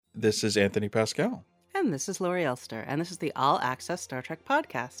This is Anthony Pascal. And this is Laurie Elster, and this is the All Access Star Trek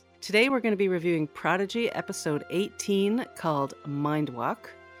podcast. Today we're going to be reviewing Prodigy episode 18 called Mindwalk.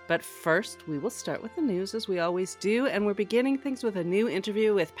 But first, we will start with the news as we always do, and we're beginning things with a new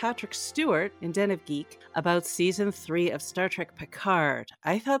interview with Patrick Stewart in Den of Geek about season 3 of Star Trek Picard.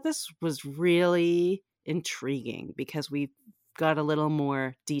 I thought this was really intriguing because we got a little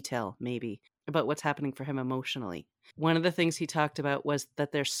more detail, maybe, about what's happening for him emotionally. One of the things he talked about was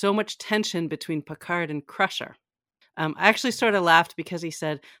that there's so much tension between Picard and Crusher. I actually sort of laughed because he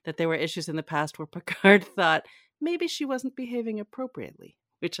said that there were issues in the past where Picard thought maybe she wasn't behaving appropriately,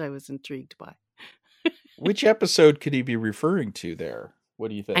 which I was intrigued by. Which episode could he be referring to there? What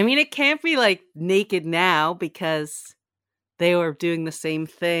do you think? I mean, it can't be like Naked Now because they were doing the same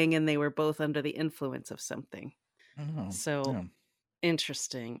thing and they were both under the influence of something.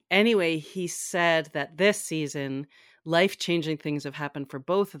 Interesting. Anyway, he said that this season, life-changing things have happened for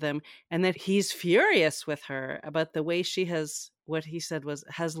both of them, and that he's furious with her about the way she has, what he said was,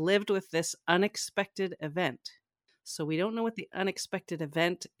 has lived with this unexpected event. So we don't know what the unexpected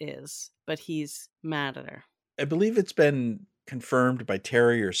event is, but he's mad at her. I believe it's been confirmed by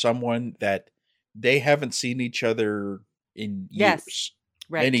Terry or someone that they haven't seen each other in years.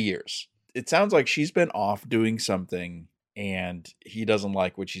 Right. Many years. It sounds like she's been off doing something and he doesn't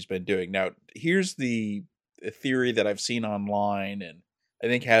like what she's been doing. Now, here's the theory that I've seen online and I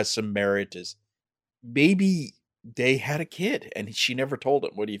think has some merit is maybe they had a kid and she never told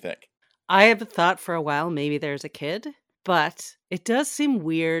him. What do you think? I have thought for a while maybe there's a kid, but it does seem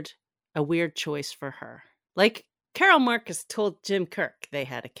weird, a weird choice for her. Like Carol Marcus told Jim Kirk they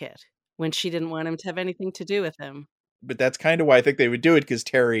had a kid when she didn't want him to have anything to do with him. But that's kind of why I think they would do it, because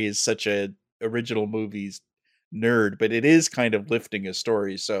Terry is such a original movies nerd, but it is kind of lifting a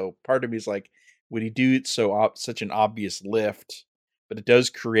story. So part of me is like, would he do it such an obvious lift? But it does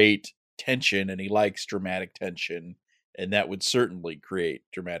create tension, and he likes dramatic tension, and that would certainly create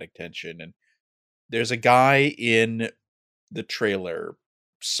dramatic tension. And there's a guy in the trailer,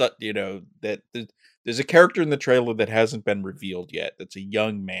 that there's a character in the trailer that hasn't been revealed yet. That's a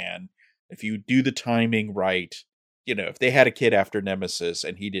young man. If you do the timing right, if they had a kid after Nemesis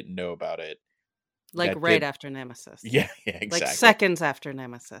and he didn't know about it. Like right after Nemesis. Yeah, exactly. Like seconds after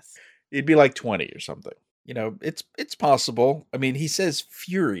Nemesis. It'd be like 20 or something. It's possible. I mean, he says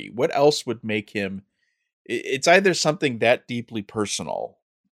Fury. What else would make him? It's either something that deeply personal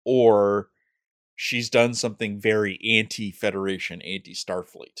or she's done something very anti-Federation,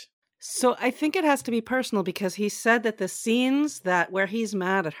 anti-Starfleet. So I think it has to be personal because he said that the scenes where he's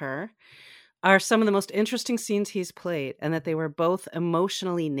mad at her are some of the most interesting scenes he's played, and that they were both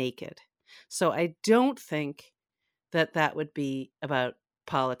emotionally naked. So I don't think that would be about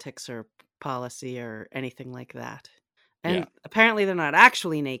politics or policy or anything like that. And apparently they're not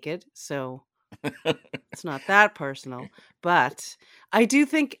actually naked, so it's not that personal. But I do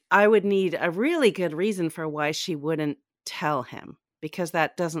think I would need a really good reason for why she wouldn't tell him, because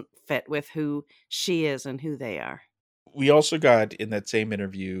that doesn't fit with who she is and who they are. We also got in that same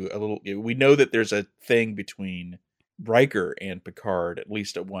interview we know that there's a thing between Riker and Picard, at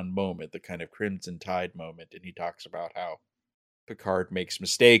least at one moment, the kind of Crimson Tide moment. And he talks about how Picard makes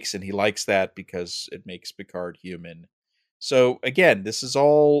mistakes and he likes that because it makes Picard human. So again, this is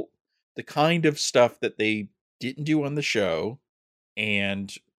all the kind of stuff that they didn't do on the show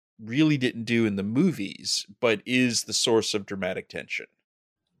and really didn't do in the movies, but is the source of dramatic tension.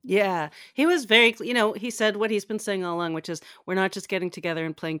 Yeah, he was very, he said what he's been saying all along, which is we're not just getting together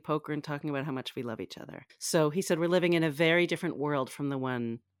and playing poker and talking about how much we love each other. So he said we're living in a very different world from the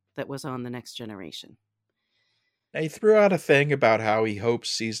one that was on The Next Generation. Now, he threw out a thing about how he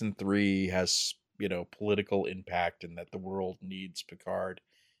hopes season 3 has, political impact and that the world needs Picard.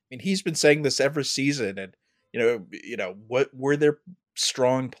 I mean, he's been saying this every season, and, what were there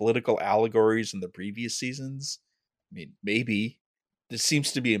strong political allegories in the previous seasons? I mean, maybe. This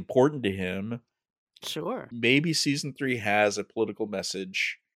seems to be important to him. Sure. Maybe season 3 has a political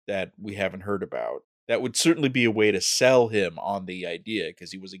message that we haven't heard about. That would certainly be a way to sell him on the idea,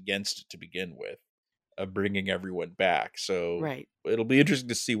 because he was against it to begin with, of bringing everyone back. So It'll be interesting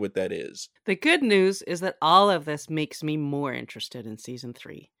to see what that is. The good news is that all of this makes me more interested in season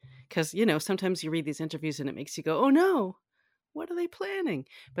 3. Because, sometimes you read these interviews and it makes you go, oh no, what are they planning?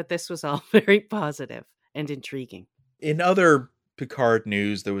 But this was all very positive and intriguing. In other Picard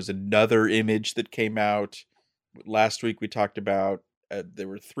news, there was another image that came out. Last week we talked about, there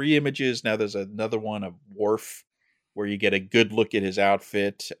were 3 images. Now there's another one of Worf, where you get a good look at his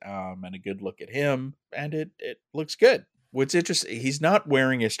outfit and a good look at him, and it looks good. What's interesting, he's not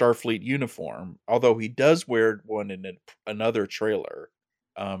wearing a Starfleet uniform, although he does wear one in another trailer.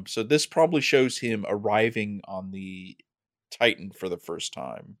 So this probably shows him arriving on the Titan for the first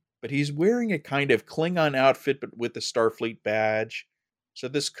time. But he's wearing a kind of Klingon outfit, but with the Starfleet badge. So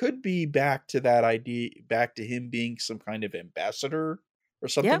this could be back to that idea, back to him being some kind of ambassador or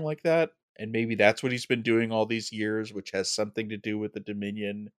something Yep. like that. And maybe that's what he's been doing all these years, which has something to do with the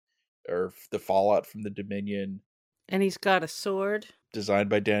Dominion or the fallout from the Dominion. And he's got a sword. Designed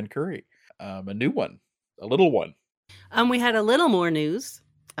by Dan Curry. A new one, a little one. We had a little more news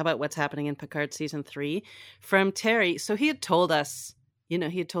about what's happening in Picard season 3 from Terry. So he had told us, he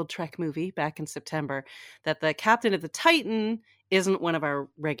had told Trek Movie back in September that the captain of the Titan isn't one of our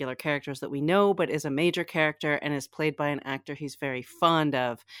regular characters that we know, but is a major character and is played by an actor he's very fond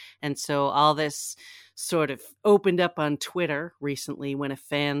of. And so all this sort of opened up on Twitter recently when a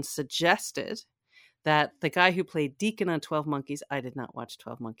fan suggested that the guy who played Deacon on 12 Monkeys, I did not watch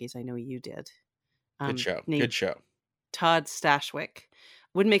 12 Monkeys, I know you did. Good show. Named Good show. Todd Stashwick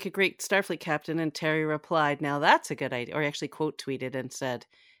would make a great Starfleet captain, and Terry replied, "Now that's a good idea." Or he actually quote tweeted and said,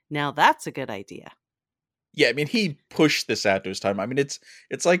 "Now that's a good idea." Yeah, I mean, he pushed this out to his time. I mean, it's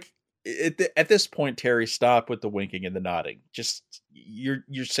like at this point, Terry, stop with the winking and the nodding. Just you're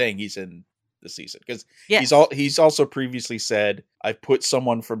saying he's in the season because Yes. he's also previously said, "I've put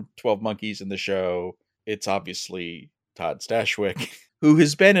someone from 12 Monkeys in the show." It's obviously Todd Stashwick, who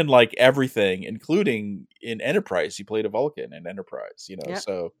has been in like everything, including in Enterprise. He played a Vulcan in Enterprise, Yep.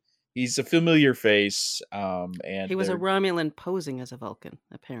 so he's a familiar face. And he was a Romulan posing as a Vulcan,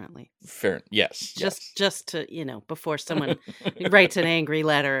 apparently. Fair, yes. Just to, before someone writes an angry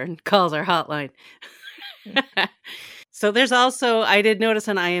letter and calls our hotline. So there's also, I did notice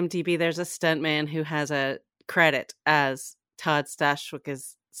on IMDb, there's a stuntman who has a credit as Todd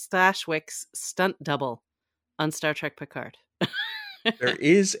Stashwick's stunt double on Star Trek Picard. There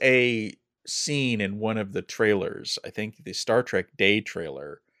is a scene in one of the trailers, I think the Star Trek Day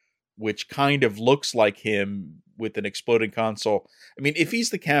trailer, which kind of looks like him with an exploding console. I mean, if he's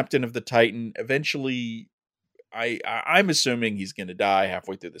the captain of the Titan, eventually I'm assuming he's going to die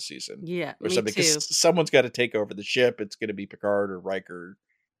halfway through the season. Yeah, or me something. too. Because someone's got to take over the ship. It's going to be Picard or Riker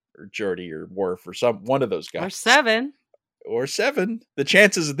or Geordi or Worf or one of those guys. Or Seven. The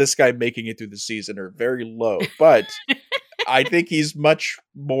chances of this guy making it through the season are very low, but I think he's much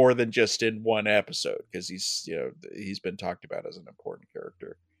more than just in one episode because he's been talked about as an important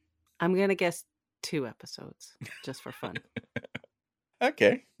character. I'm going to guess 2 episodes just for fun.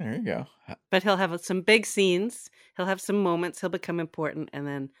 Okay, there you go. But he'll have some big scenes. He'll have some moments. He'll become important, and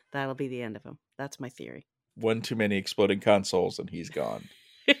then that'll be the end of him. That's my theory. One too many exploding consoles, and he's gone.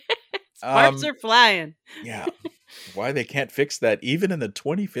 Sparks are flying. Yeah. Why they can't fix that even in the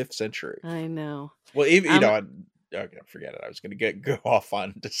 25th century? I know. Well, even okay, forget it. I was going to go off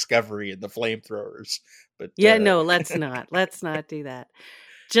on Discovery and the flamethrowers, but no, let's not. Let's not do that.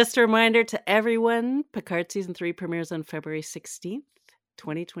 Just a reminder to everyone: Picard season 3 premieres on February 16th,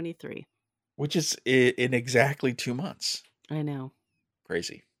 2023, which is in exactly 2 months. I know.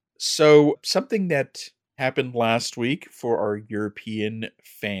 Crazy. So something that happened last week for our European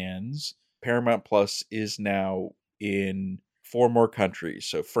fans, Paramount Plus is now in 4 more countries.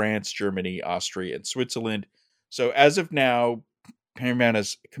 So France, Germany, Austria, and Switzerland. So as of now, Paramount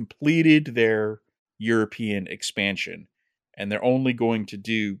has completed their European expansion, and they're only going to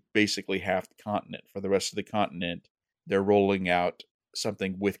do basically half the continent. For the rest of the continent, they're rolling out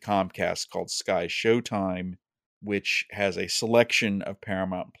something with Comcast called Sky Showtime, which has a selection of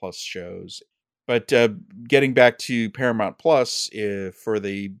Paramount Plus shows. But getting back to Paramount Plus, for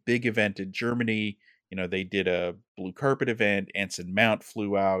the big event in Germany, they did a blue carpet event. Anson Mount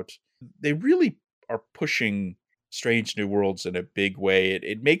flew out. They really are pushing Strange New Worlds in a big way.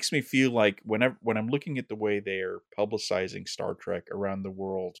 It makes me feel like when I'm looking at the way they are publicizing Star Trek around the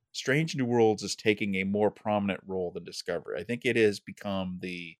world, Strange New Worlds is taking a more prominent role than Discovery. I think it has become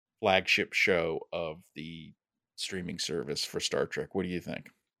the flagship show of the streaming service for Star Trek. What do you think?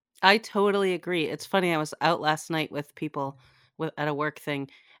 I totally agree. It's funny. I was out last night with people at a work thing,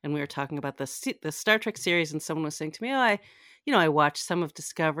 and we were talking about the Star Trek series, and someone was saying to me, I watched some of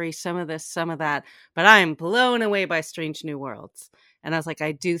Discovery, some of this, some of that, but I am blown away by Strange New Worlds. And I was like,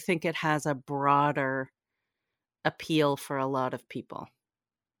 I do think it has a broader appeal for a lot of people.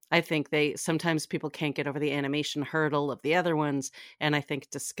 I think sometimes people can't get over the animation hurdle of the other ones. And I think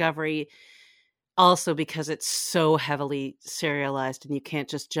Discovery, also because it's so heavily serialized and you can't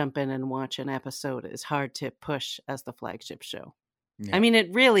just jump in and watch an episode, is hard to push as the flagship show. Yeah. I mean,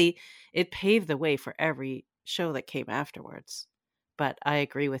 it paved the way for every show that came afterwards. But I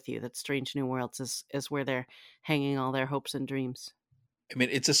agree with you that Strange New Worlds is where they're hanging all their hopes and dreams. I mean,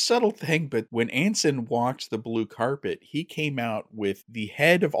 it's a subtle thing, but when Anson walked the blue carpet, he came out with the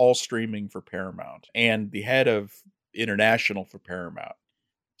head of all streaming for Paramount and the head of international for Paramount.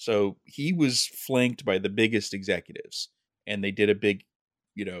 So he was flanked by the biggest executives, and they did a big,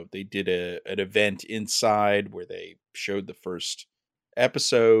 they did an event inside where they showed the first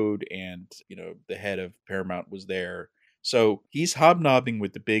episode, and the head of Paramount was there. So he's hobnobbing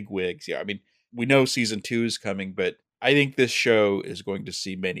with the big wigs. Yeah, I mean, we know season 2 is coming, but I think this show is going to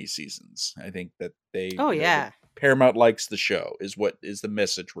see many seasons. I think that Oh, yeah. Paramount likes the show is what is the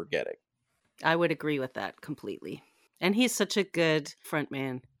message we're getting. I would agree with that completely. And he's such a good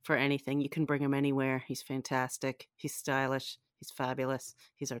frontman for anything. You can bring him anywhere. He's fantastic. He's stylish. He's fabulous.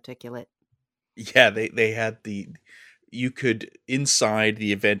 He's articulate. Yeah, they had you could, inside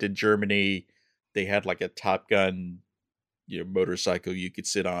the event in Germany, they had like a Top Gun motorcycle you could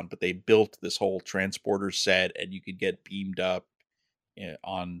sit on, but they built this whole transporter set and you could get beamed up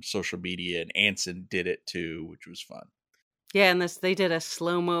on social media, and Anson did it too, which was fun. Yeah, and they did a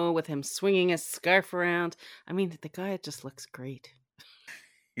slow-mo with him swinging his scarf around. I mean, the guy just looks great.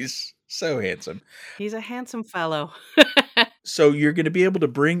 He's so handsome. He's a handsome fellow. So you're going to be able to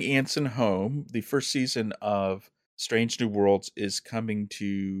bring Anson home. The first season of Strange New Worlds is coming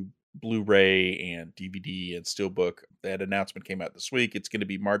to Blu-ray and DVD and Steelbook. That announcement came out this week. It's going to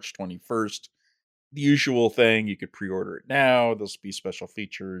be March 21st. The usual thing, you could pre-order it now. There'll be special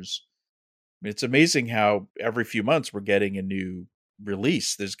features. It's amazing how every few months we're getting a new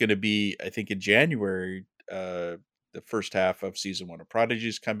release. There's going to be, I think in January, the first half of season 1 of Prodigy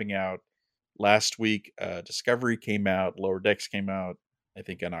is coming out. Last week, Discovery came out. Lower Decks came out, I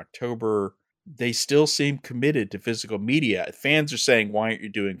think, in October. They still seem committed to physical media. Fans are saying, why aren't you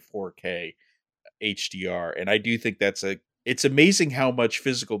doing 4K HDR? And I do think it's amazing how much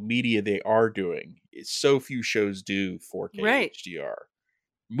physical media they are doing. So few shows do 4K right. HDR.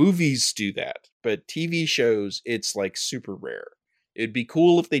 Movies do that, but TV shows, it's like super rare. It'd be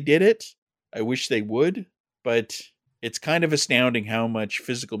cool if they did it. I wish they would, but it's kind of astounding how much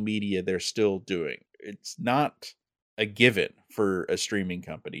physical media they're still doing. It's not a given for a streaming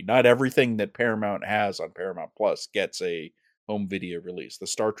company. Not everything that Paramount has on Paramount Plus gets a home video release. The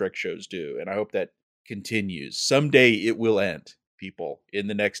Star Trek shows do, and I hope that continues. Someday it will end, people, in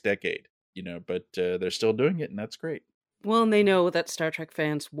the next decade, but they're still doing it, and that's great. Well, and they know that Star Trek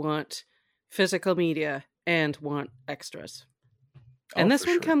fans want physical media and want extras. And this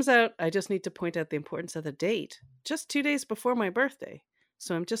one comes out, I just need to point out the importance of the date, just 2 days before my birthday.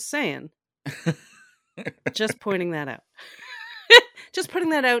 So I'm just saying, just pointing that out. Just putting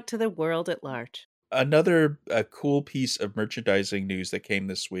that out to the world at large. Another cool piece of merchandising news that came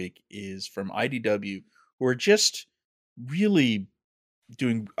this week is from IDW, who are just really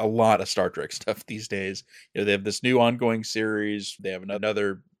doing a lot of Star Trek stuff these days. They have this new ongoing series. They have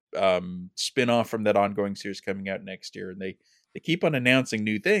another spin-off from that ongoing series coming out next year, and they keep on announcing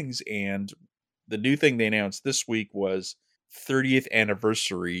new things. And the new thing they announced this week was 30th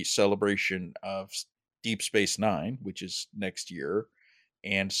anniversary celebration of Deep Space Nine, which is next year.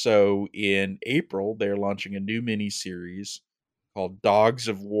 And so in April, they're launching a new mini-series called Dogs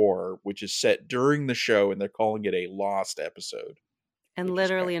of War, which is set during the show, and they're calling it a lost episode. And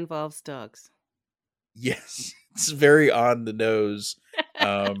literally involves dogs. Yes, it's very on the nose.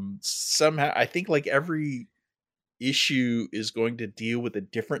 Somehow, I think like every issue is going to deal with a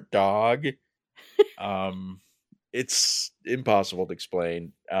different dog. It's impossible to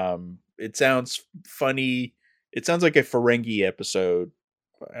explain. It sounds funny. It sounds like a Ferengi episode.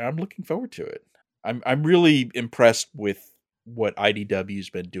 I'm looking forward to it. I'm really impressed with what IDW's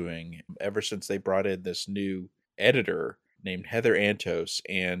been doing ever since they brought in this new editor named Heather Antos,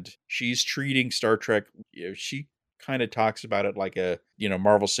 and she's treating Star Trek, she kind of talks about it like a,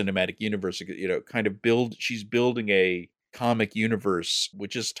 Marvel Cinematic Universe, she's building a comic universe,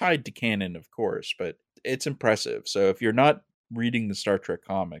 which is tied to canon, of course, but it's impressive. So if you're not reading the Star Trek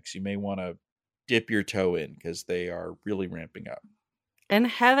comics, you may want to dip your toe in, because they are really ramping up. And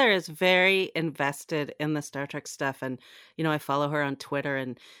Heather is very invested in the Star Trek stuff. And, I follow her on Twitter,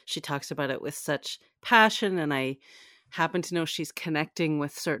 and she talks about it with such passion. And I happen to know she's connecting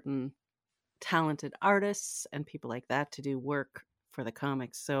with certain talented artists and people like that to do work for the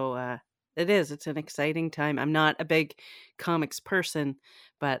comics. So it's an exciting time. I'm not a big comics person,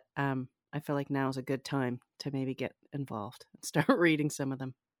 but I feel like now is a good time to maybe get involved and start reading some of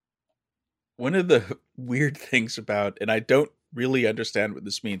them. One of the weird things about, and I don't really understand what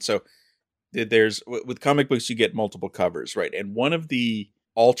this means. So there's, with comic books, you get multiple covers, right? And one of the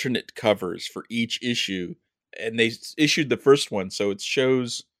alternate covers for each issue, and they issued the first one, so it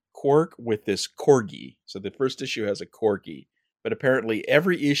shows Quark with this corgi. So the first issue has a corgi, but apparently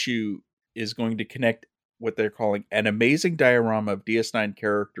every issue is going to connect what they're calling an amazing diorama of DS9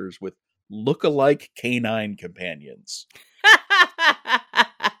 characters with look-alike canine companions.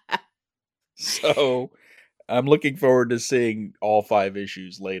 So I'm looking forward to seeing all 5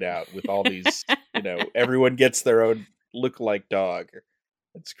 issues laid out with all these, everyone gets their own look-alike dog.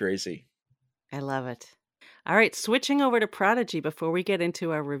 It's crazy. I love it. All right, switching over to Prodigy before we get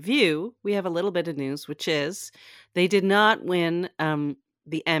into our review, we have a little bit of news, which is they did not win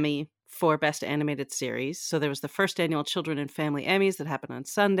the Emmy for Best Animated Series. So there was the first annual Children and Family Emmys that happened on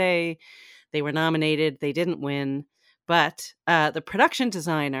Sunday. They were nominated. They didn't win. But the production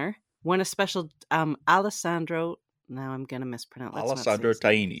designer won a special Alessandro. Now I'm going to mispronounce. Alessandro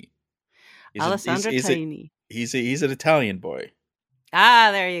Taini. Alessandro Taini. He's an Italian boy. Ah,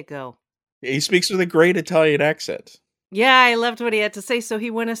 there you go. He speaks with a great Italian accent. Yeah, I loved what he had to say. So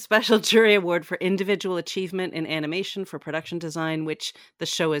he won a special jury award for individual achievement in animation for production design, which the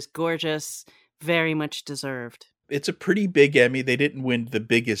show is gorgeous, very much deserved. It's a pretty big Emmy. They didn't win the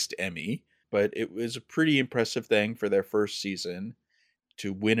biggest Emmy, but it was a pretty impressive thing for their first season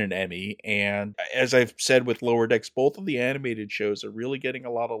to win an Emmy. And as I've said with Lower Decks, both of the animated shows are really getting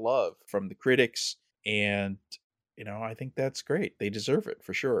a lot of love from the critics. And, I think that's great. They deserve it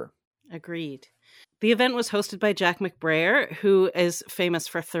for sure. Agreed. The event was hosted by Jack McBrayer, who is famous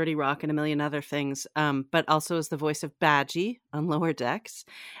for 30 Rock and a million other things, but also is the voice of Badgie on Lower Decks.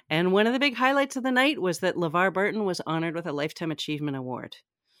 And one of the big highlights of the night was that LeVar Burton was honored with a Lifetime Achievement Award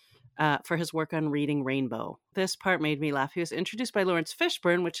for his work on Reading Rainbow. This part made me laugh. He was introduced by Lawrence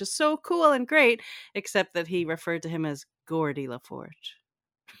Fishburne, which is so cool and great, except that he referred to him as Geordie LaForge.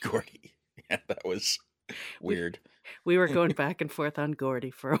 Geordie. Yeah, that was weird. We were going back and forth on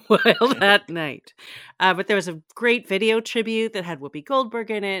Geordie for a while that night. But there was a great video tribute that had Whoopi Goldberg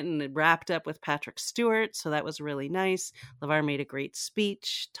in it, and it wrapped up with Patrick Stewart, so that was really nice. LeVar made a great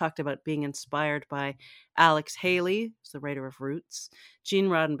speech, talked about being inspired by Alex Haley, who's the writer of Roots, Gene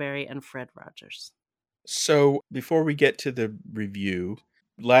Roddenberry, and Fred Rogers. So before we get to the review,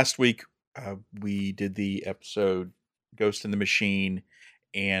 last week we did the episode Ghost in the Machine,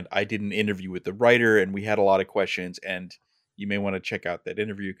 and I did an interview with the writer, and we had a lot of questions, and you may want to check out that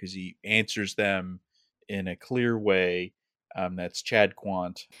interview because he answers them in a clear way. That's Chad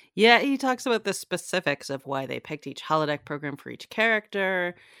Quant. Yeah, he talks about the specifics of why they picked each holodeck program for each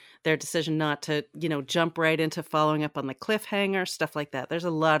character, their decision not to, jump right into following up on the cliffhanger, stuff like that. There's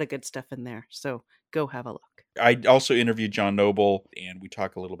a lot of good stuff in there, so go have a look. I also interviewed John Noble, and we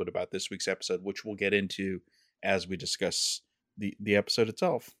talk a little bit about this week's episode, which we'll get into as we discuss the episode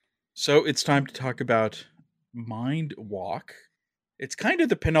itself. So it's time to talk about Mind Walk. It's kind of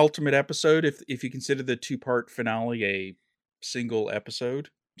the penultimate episode if you consider the 2-part finale a single episode.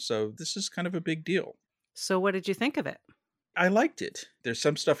 So this is kind of a big deal. So what did you think of it? I liked it. There's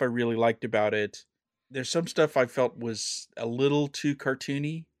some stuff I really liked about it. There's some stuff I felt was a little too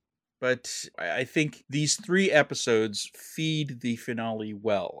cartoony, but I think these 3 episodes feed the finale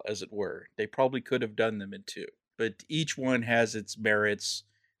well, as it were. They probably could have done them in 2. But each one has its merits.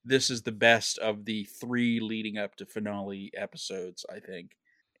 This is the best of the 3 leading up to finale episodes, I think.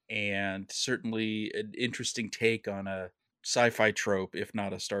 And certainly an interesting take on a sci-fi trope, if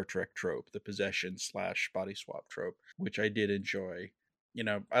not a Star Trek trope, the possession/body swap trope, which I did enjoy.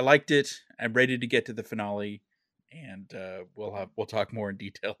 I liked it. I'm ready to get to the finale, and we'll talk more in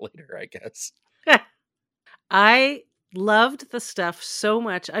detail later, I guess. I loved the stuff so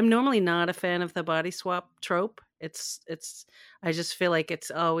much. I'm normally not a fan of the body swap trope. I just feel like it's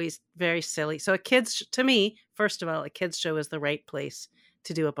always very silly. So to me, first of all, a kids show is the right place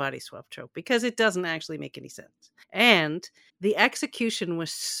to do a body swap trope because it doesn't actually make any sense. And the execution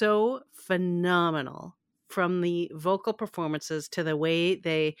was so phenomenal, from the vocal performances to the way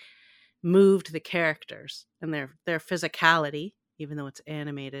they moved the characters and their physicality, even though it's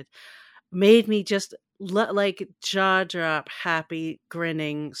animated, made me just like jaw drop, happy,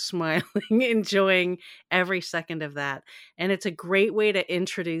 grinning, smiling, enjoying every second of that. And it's a great way to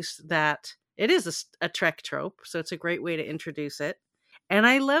introduce that. It is a Trek trope, so it's a great way to introduce it. And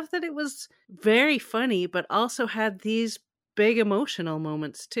I love that it was very funny, but also had these big emotional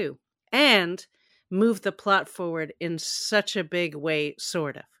moments too. And moved the plot forward in such a big way,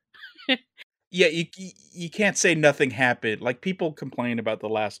 sort of. Yeah, you can't say nothing happened. Like, people complain about the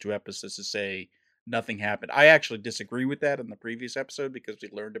last 2 episodes to say nothing happened. I actually disagree with that in the previous episode because we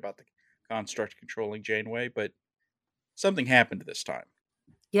learned about the construct controlling Janeway, but something happened this time.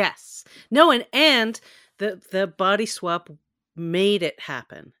 Yes. No, and the body swap made it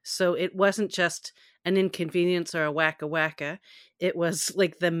happen. So it wasn't just an inconvenience or a wacka wacka. It was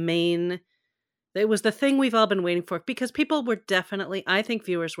like the main It was the thing we've all been waiting for, because people were definitely, I think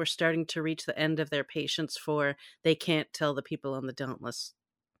viewers were starting to reach the end of their patience for they can't tell the people on the Dauntless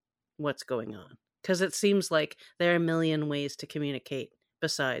what's going on. Because it seems like there are a million ways to communicate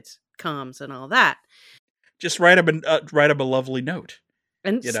besides comms and all that. Just write them a lovely note.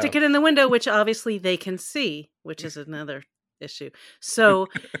 And stick it in the window, which obviously they can see, which is another issue. So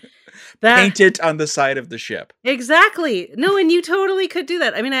paint it on the side of the ship. Exactly. No, and you totally could do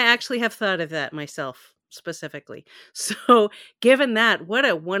that. I mean, I actually have thought of that myself specifically. So, given that, what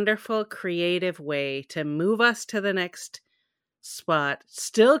a wonderful creative way to move us to the next spot,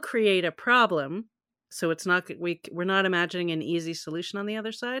 still create a problem. So it's not we're not imagining an easy solution on the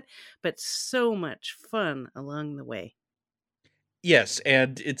other side, but so much fun along the way. Yes,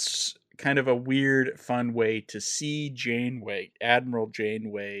 and it's kind of a weird, fun way to see Janeway, Admiral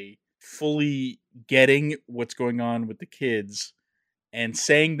Janeway, fully getting what's going on with the kids and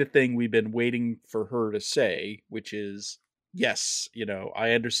saying the thing we've been waiting for her to say, which is, yes,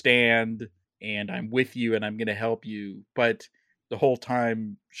 I understand and I'm with you and I'm going to help you. But the whole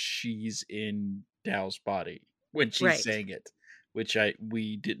time she's in Dow's body when she's saying it, which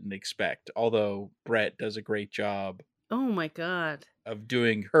we didn't expect. Although Brett does a great job. Oh my God. Of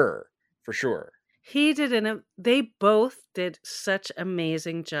doing her, for sure. He did, they both did such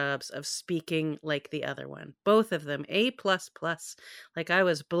amazing jobs of speaking like the other one. Both of them, A++. Like, I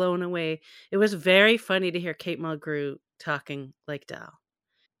was blown away. It was very funny to hear Kate Mulgrew talking like Dal.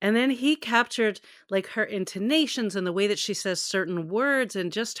 And then he captured, like, her intonations and the way that she says certain words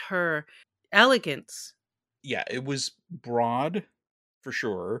and just her elegance. Yeah, it was broad, for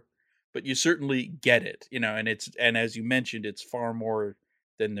sure, but you certainly get it, and as you mentioned, it's far more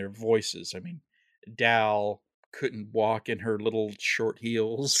than their voices. I mean, Dal couldn't walk in her little short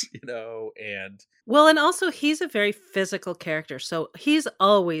heels, and well, and also he's a very physical character, so he's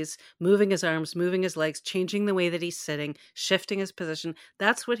always moving his arms, moving his legs, changing the way that he's sitting, shifting his position.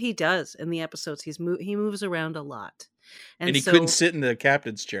 That's what he does in the episodes. He moves around a lot. And he couldn't sit in the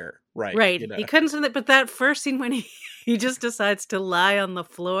captain's chair, right? Right, he couldn't sit in it, but that first scene when he just decides to lie on the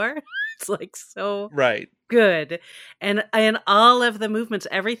floor, it's like so right. Good. And all of the movements,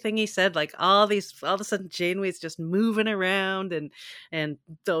 everything he said, like all of a sudden Janeway's just moving around and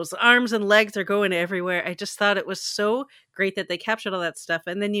those arms and legs are going everywhere. I just thought it was so great that they captured all that stuff.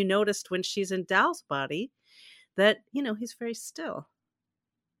 And then you noticed when she's in Dal's body that, he's very still.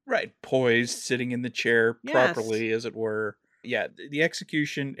 Right. Poised, sitting in the chair properly, as it were. Yeah, the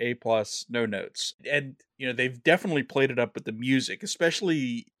execution, A+, no notes. And, they've definitely played it up with the music,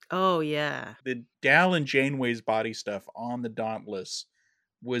 especially... Oh, yeah. The Dal and Janeway's body stuff on the Dauntless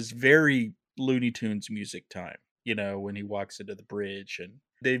was very Looney Tunes music time, when he walks into the bridge. And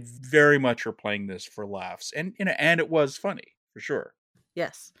they very much are playing this for laughs. And, and it was funny, for sure.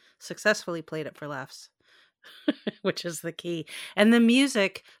 Yes, successfully played it for laughs, which is the key. And the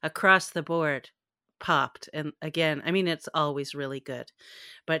music across the board popped. And again, I mean, it's always really good,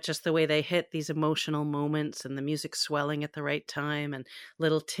 but just the way they hit these emotional moments and the music swelling at the right time and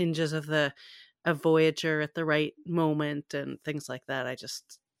little tinges of Voyager at the right moment and things like that. I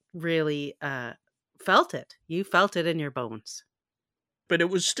just really felt it. You felt it in your bones. But it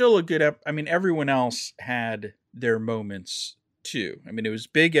was still a good I mean, everyone else had their moments too. I mean, it was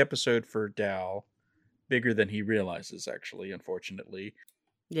a big episode for Dal, bigger than he realizes, actually, unfortunately.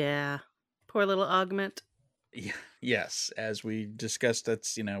 Yeah. Poor little Augment. Yeah, yes, as we discussed,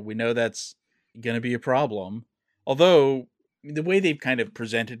 that's, we know that's going to be a problem. Although, the way they've kind of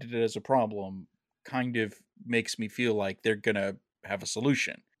presented it as a problem kind of makes me feel like they're going to have a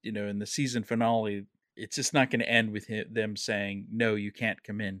solution. In the season finale, it's just not going to end with them saying, no, you can't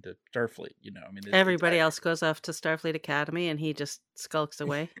come into Starfleet. I mean, everybody else goes off to Starfleet Academy and he just skulks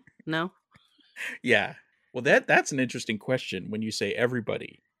away. No? Yeah. Well, that's an interesting question when you say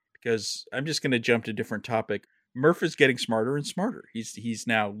everybody. Because I'm just going to jump to a different topic. Murph is getting smarter and smarter. He's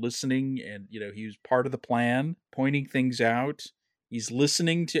now listening, and he was part of the plan, pointing things out. He's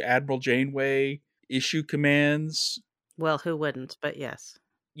listening to Admiral Janeway issue commands. Well, who wouldn't? But yes,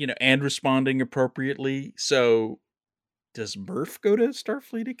 and responding appropriately. So, does Murph go to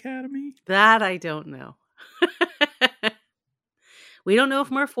Starfleet Academy? That I don't know. We don't know if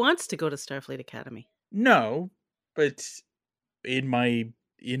Murph wants to go to Starfleet Academy. No, but in my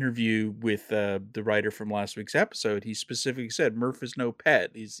interview with the writer from last week's episode, he specifically said Murph is no pet.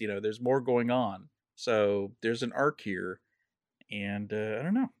 He's there's more going on, so there's an arc here, and I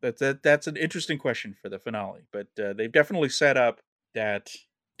don't know. That's an interesting question for the finale, but they've definitely set up that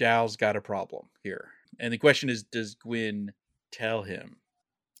Dal's got a problem here, and the question is, does Gwyn tell him?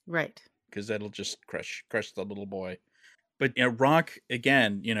 Right, because that'll just crush the little boy. But Rock,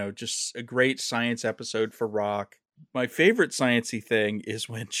 again, just a great science episode for Rock. My favorite sciencey thing is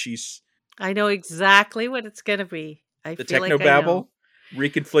when she's I know exactly what it's going to be. I the feel like I know. technobabble,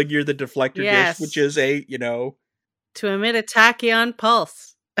 reconfigure the deflector dish, which is a, to emit a tachyon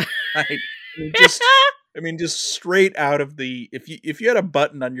pulse. right. Just straight out of the, if you had a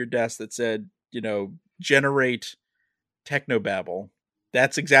button on your desk that said, generate technobabble,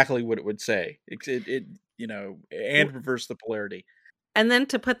 that's exactly what it would say. And reverse the polarity. And then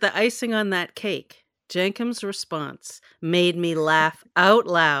to put the icing on that cake, Jenkins' response made me laugh out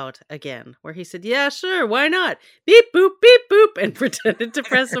loud again, where he said, yeah, sure, why not? Beep, boop, and pretended to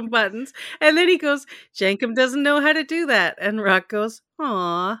press some buttons. And then he goes, Jenkum doesn't know how to do that. And Rock goes,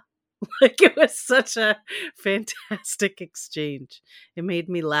 aw. Like, it was such a fantastic exchange. It made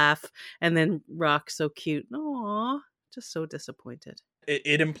me laugh. And then Rock, so cute. Aw, just so disappointed.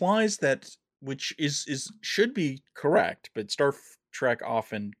 It implies that, which is should be correct, but Star Trek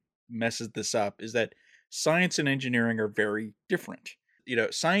often messes this up, is that science and engineering are very different.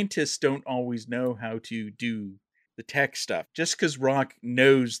 Scientists don't always know how to do the tech stuff. Just because Rock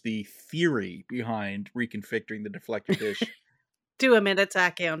knows the theory behind reconfiguring the deflector dish. To emit a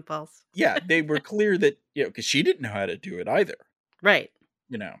tachyon pulse. Yeah, they were clear that, because she didn't know how to do it either. Right.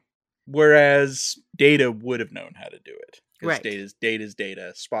 Whereas Data would have known how to do it. Because right. Data's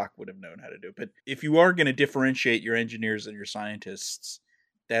Data. Spock would have known how to do it. But if you are going to differentiate your engineers and your scientists,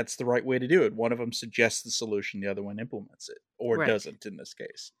 that's the right way to do it. One of them suggests the solution, the other one implements it. Or doesn't in this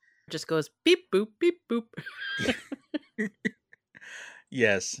case. Just goes beep, boop, beep, boop.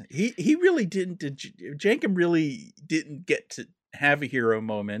 Yes. He really didn't. Jankum really didn't get to have a hero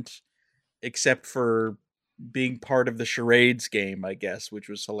moment, except for being part of the charades game, I guess, which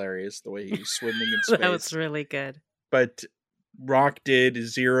was hilarious, the way he was swimming in space. That was really good. But Rock did,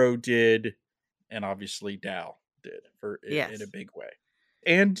 Zero did, and obviously Dal did in a big way.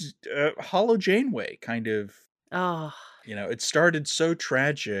 And Hollow Janeway kind of, it started so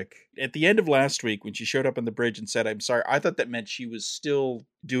tragic. At the end of last week, when she showed up on the bridge and said, I'm sorry, I thought that meant she was still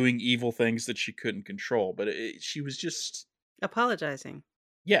doing evil things that she couldn't control, but she was just apologizing.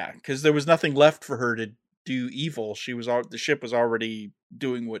 Yeah, because there was nothing left for her to do evil. The ship was already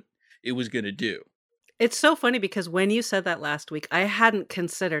doing what it was going to do. It's so funny because when you said that last week, I hadn't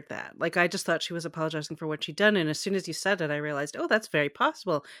considered that. Like, I just thought she was apologizing for what she'd done. And as soon as you said it, I realized, oh, that's very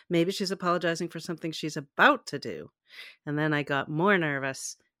possible. Maybe she's apologizing for something she's about to do. And then I got more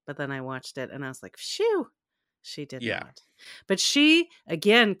nervous, but then I watched it and I was like, phew, she did not. But she,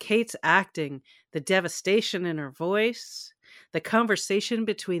 again, Kate's acting, the devastation in her voice, the conversation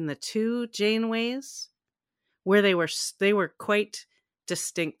between the two Janeways, where they were quite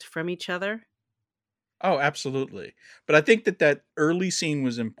distinct from each other. Oh, absolutely. But I think that early scene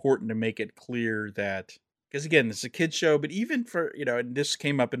was important to make it clear that, because again, this is a kid's show, but even for, and this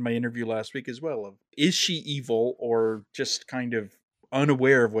came up in my interview last week as well, is she evil or just kind of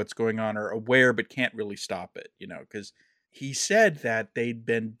unaware of what's going on, or aware but can't really stop it, because he said that they'd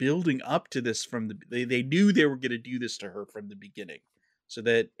been building up to this they knew they were going to do this to her from the beginning. So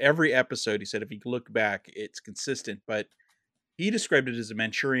that every episode, he said, if you look back, it's consistent, but he described it as a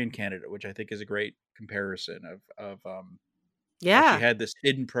Manchurian Candidate, which I think is a great comparison of she had this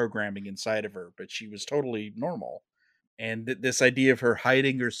hidden programming inside of her, but she was totally normal. And this idea of her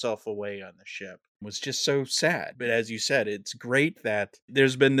hiding herself away on the ship was just so sad. But as you said, it's great that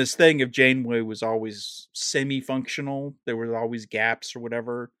there's been this thing of Janeway was always semi-functional. There were always gaps or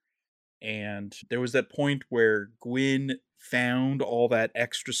whatever. And there was that point where Gwyn found all that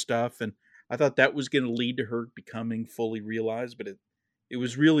extra stuff, and I thought that was going to lead to her becoming fully realized, but it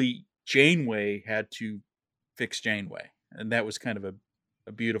was really Janeway had to fix Janeway, and that was kind of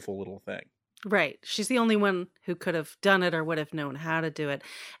a beautiful little thing. Right. She's the only one who could have done it or would have known how to do it.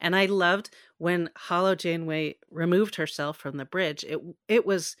 And I loved when Hollow Janeway removed herself from the bridge. It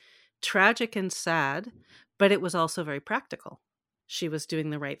was tragic and sad, but it was also very practical. She was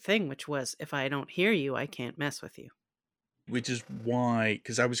doing the right thing, which was, if I don't hear you, I can't mess with you. Which is why,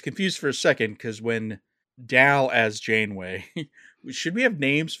 because I was confused for a second, because when Dal as Janeway, should we have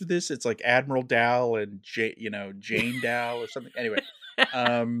names for this? It's like Admiral Dal and Jane Dal or something. Anyway,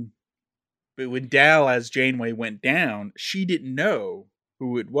 but when Dal as Janeway went down, she didn't know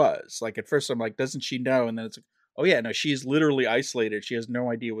who it was. Like at first I'm like, doesn't she know? And then it's like, oh yeah, no, she's literally isolated. She has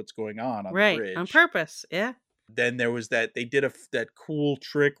no idea what's going on the bridge. On purpose, yeah. Then there was that they did that cool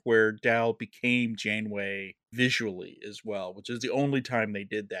trick where Dal became Janeway visually as well, which is the only time they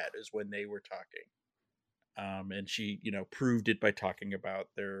did that, is when they were talking. And she, proved it by talking about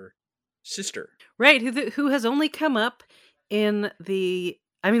their sister. Right, who has only come up in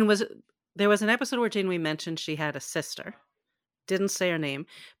there was an episode where Janeway mentioned she had a sister. didn't say her name,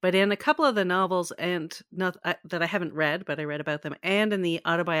 but in a couple of the novels, and not that I haven't read, but I read about them, and in the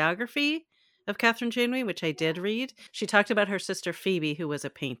autobiography of Catherine Janeway, which I did read, she talked about her sister Phoebe, who was a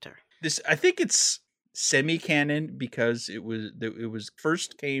painter. I think it's semi-canon because it was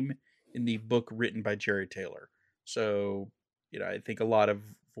first came in the book written by Jerry Taylor. So, I think a lot of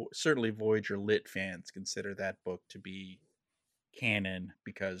certainly Voyager Lit fans consider that book to be canon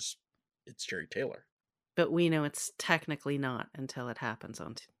because it's Jerry Taylor. But we know it's technically not until it happens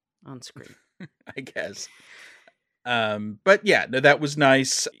on screen. I guess. But yeah, no, that was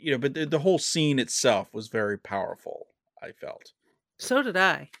nice. But the whole scene itself was very powerful, I felt. So did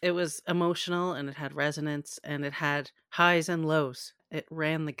I. It was emotional, and it had resonance, and it had highs and lows. It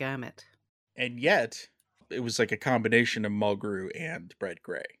ran the gamut. And yet, it was like a combination of Mulgrew and Brett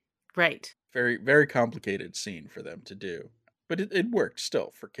Gray. Right. Very, very complicated scene for them to do. But it worked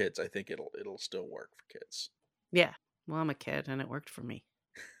still for kids. I think it'll still work for kids. Yeah. Well, I'm a kid, and it worked for me.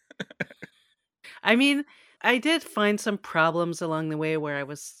 I mean, I did find some problems along the way where I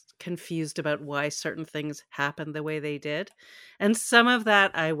was confused about why certain things happened the way they did. And some of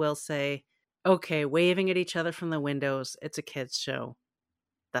that, I will say, okay, waving at each other from the windows, it's a kid's show.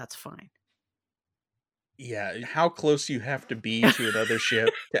 That's fine. Yeah, how close you have to be to another ship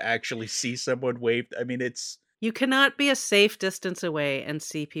to actually see someone wave. I mean, it's... You cannot be a safe distance away and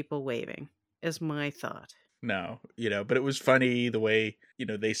see people waving, is my thought. No, but it was funny the way,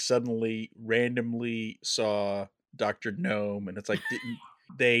 they suddenly randomly saw Dr. Gnome, and it's like, didn't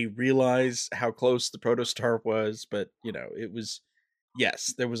they realize how close the protostar was? But, it was,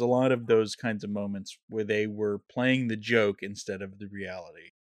 yes, there was a lot of those kinds of moments where they were playing the joke instead of the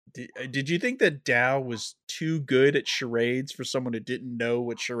reality. Did you think that Dow was too good at charades for someone who didn't know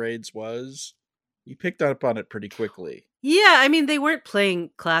what charades was? You picked up on it pretty quickly. Yeah, I mean, they weren't playing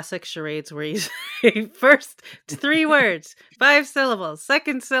classic charades where you say first 3 words, 5 syllables,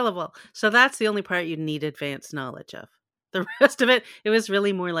 second syllable. So that's the only part you need advanced knowledge of. The rest of it, it was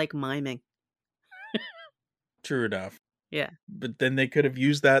really more like miming. True enough. Yeah. But then they could have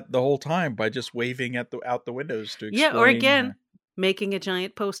used that the whole time by just waving out the windows to explain. Yeah, or again, making a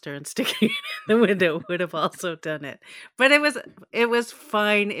giant poster and sticking it in the window would have also done it. But it was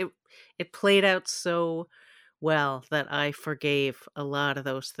fine. It played out so well that I forgave a lot of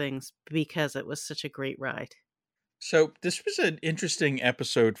those things because it was such a great ride. So this was an interesting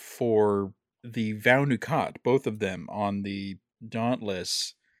episode for the Vau-N'Akat, both of them on the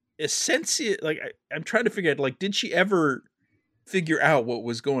Dauntless. Essentia, I'm trying to figure out, did she ever figure out what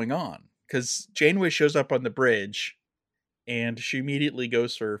was going on? Because Janeway shows up on the bridge, and she immediately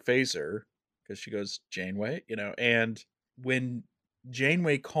goes for her phaser, because she goes, Janeway, and when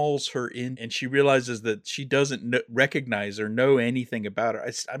Janeway calls her in and she realizes that she doesn't recognize or know anything about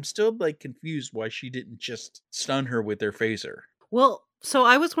her, I'm still confused why she didn't just stun her with their phaser. Well, so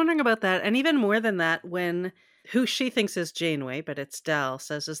I was wondering about that, and even more than that, when who she thinks is Janeway, but it's Dal,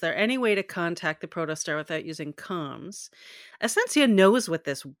 says, is there any way to contact the protostar without using comms? Essentia knows what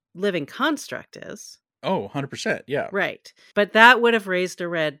this living construct is. Oh, 100%, yeah. Right. But that would have raised a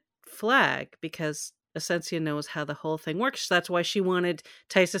red flag because Essentia knows how the whole thing works. That's why she wanted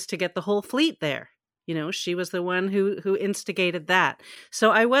Tysus to get the whole fleet there. She was the one who instigated that.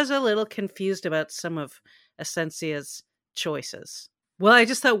 So I was a little confused about some of Essentia's choices. Well, I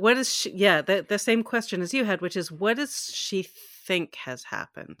just thought, what is she... Yeah, the same question as you had, which is, what does she think has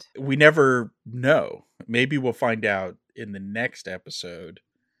happened? We never know. Maybe we'll find out in the next episode,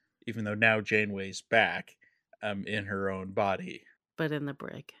 even though now Janeway's back in her own body. But in the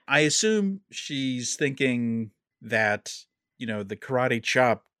brig. I assume she's thinking that, the karate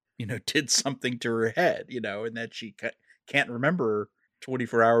chop, did something to her head, and that she can't remember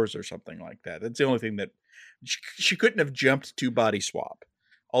 24 hours or something like that. That's the only thing that she couldn't have jumped to body swap.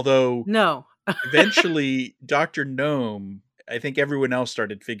 Although, no. Eventually, Dr. Gnome, I think everyone else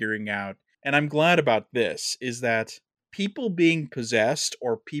started figuring out, and I'm glad about this, is that people being possessed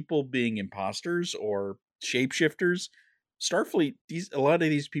or people being imposters or shapeshifters, Starfleet, a lot of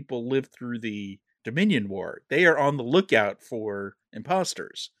these people lived through the Dominion War. They are on the lookout for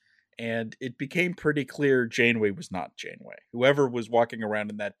imposters. And it became pretty clear Janeway was not Janeway. Whoever was walking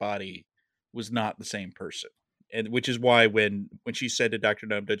around in that body was not the same person. And which is why when she said to Dr.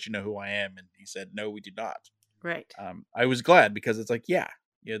 Gnome, don't you know who I am? And he said, no, we do not. Right. I was glad because it's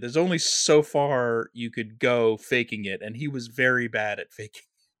there's only so far you could go faking it. And he was very bad at faking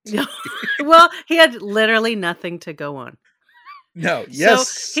it. Well, he had literally nothing to go on. No, yes,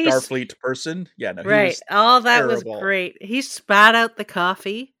 so Starfleet person. Yeah, no, right. All that terrible. Was great. He spat out the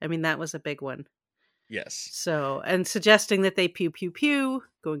coffee. I mean, that was a big one. Yes. So, and suggesting that they pew, pew, pew,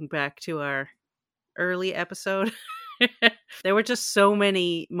 going back to our early episode. There were just so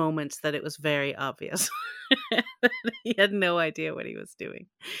many moments that it was very obvious. He had no idea what he was doing.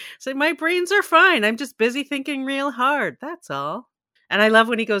 So my brains are fine. I'm just busy thinking real hard. That's all. And I love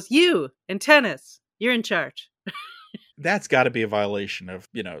when he goes, you in tennis, you're in charge. That's got to be a violation of,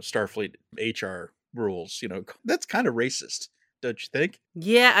 Starfleet HR rules. That's kind of racist, don't you think?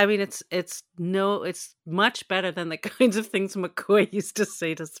 Yeah, I mean it's much better than the kinds of things McCoy used to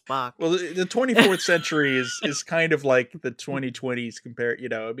say to Spock. Well, the 24th century is kind of like the 2020s compared.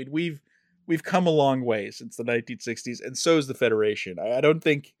 I mean, we've come a long way since the 1960s, and so is the Federation. I don't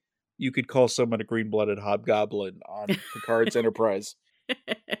think you could call someone a green-blooded hobgoblin on Picard's Enterprise.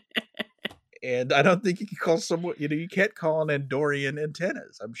 And I don't think you can call someone, you can't call an Andorian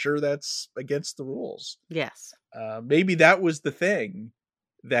antennas. I'm sure that's against the rules. Yes. Maybe that was the thing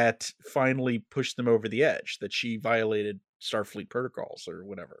that finally pushed them over the edge, that she violated Starfleet protocols or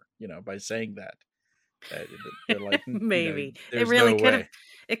whatever, by saying that. They're like, maybe. It really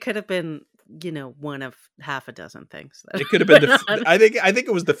could have been, one of half a dozen things. It could have been, I think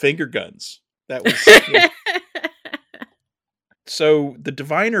it was the finger guns. That was... So the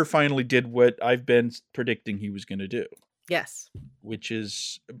Diviner finally did what I've been predicting he was going to do. Yes. Which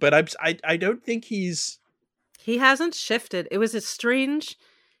is, but I don't think he hasn't shifted. It was a strange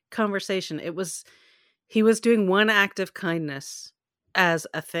conversation. He was doing one act of kindness as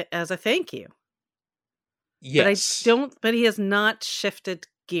a thank you. Yes. But he has not shifted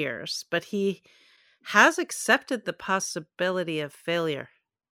gears, but he has accepted the possibility of failure.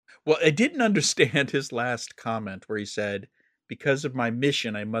 Well, I didn't understand his last comment where he said, because of my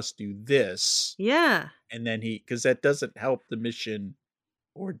mission, I must do this. Yeah. And then because that doesn't help the mission,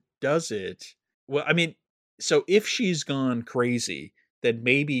 or does it? Well, I mean, so if she's gone crazy, then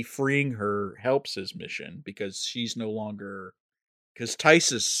maybe freeing her helps his mission, because she's no longer, because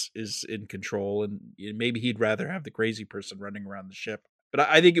Tysus is in control, and maybe he'd rather have the crazy person running around the ship. But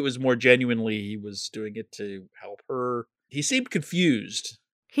I think it was more genuinely he was doing it to help her. He seemed confused.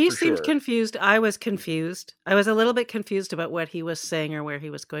 He seemed confused. I was confused. I was a little bit confused about what he was saying or where he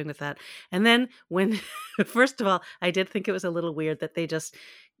was going with that. And then first of all, I did think it was a little weird that they just,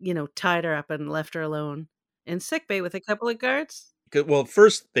 tied her up and left her alone in sickbay with a couple of guards. Well,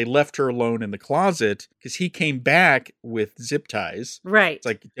 first they left her alone in the closet because he came back with zip ties. Right. It's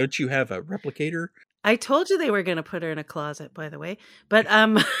like, don't you have a replicator? I told you they were going to put her in a closet, by the way. But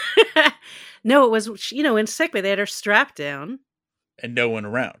no, it was, in sickbay, they had her strapped down. And no one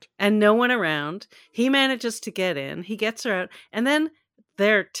around. He manages to get in. He gets her out. And then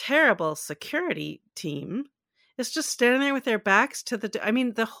their terrible security team is just standing there with their backs to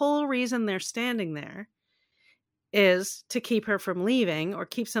the whole reason they're standing there is to keep her from leaving or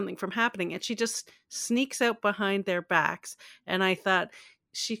keep something from happening. And she just sneaks out behind their backs. And I thought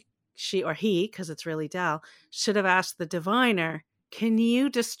she or he, because it's really Dal, should have asked the Diviner, can you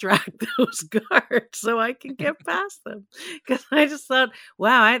distract those guards so I can get past them? Because I just thought,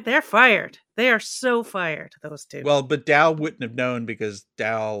 wow, they're fired. They are so fired, those two. Well, but Dal wouldn't have known, because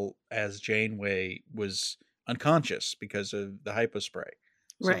Dal, as Janeway, was unconscious because of the hypospray.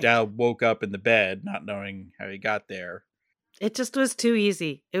 So right. Dal woke up in the bed, not knowing how he got there. It just was too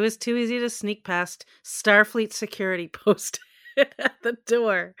easy. It was too easy to sneak past Starfleet security post at the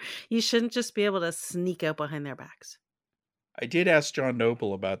door. You shouldn't just be able to sneak out behind their backs. I did ask John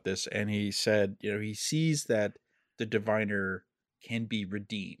Noble about this, and he said, he sees that the Diviner can be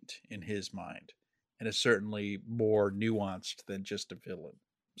redeemed in his mind, and is certainly more nuanced than just a villain.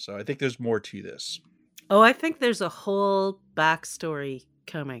 So I think there's more to this. Oh, I think there's a whole backstory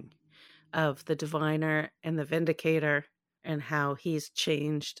coming of the Diviner and the Vindicator and how he's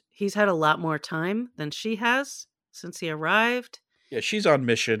changed. He's had a lot more time than she has since he arrived. Yeah, she's on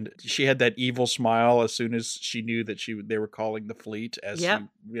mission. She had that evil smile as soon as she knew that they were calling the fleet as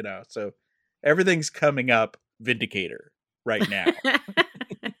so everything's coming up Vindicator right now.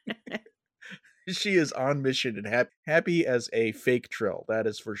 She is on mission and happy as a fake Trill, that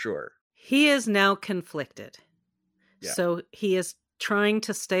is for sure. He is now conflicted. Yeah. So he is trying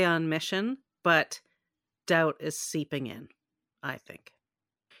to stay on mission, but doubt is seeping in, I think.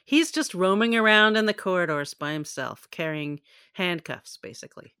 He's just roaming around in the corridors by himself, carrying handcuffs,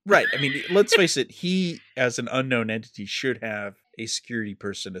 basically. Right. I mean, let's face it, he, as an unknown entity, should have a security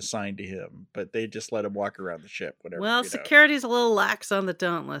person assigned to him, but they just let him walk around the ship, whatever. Well, security's a little lax on the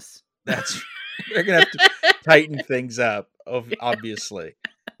Dauntless. They're going to have to tighten things up, obviously.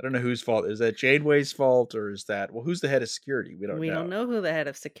 I don't know whose fault. Is that Janeway's fault, or is that, who's the head of security? We don't know who the head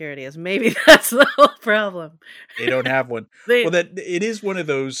of security is. Maybe that's the whole problem. They don't have one. It is one of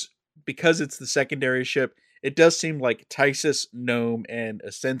those, because it's the secondary ship, it does seem like Tysus, Nome, and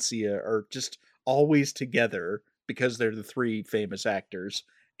Essentia are just always together, because they're the three famous actors.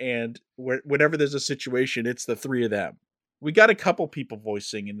 And whenever there's a situation, it's the three of them. We got a couple people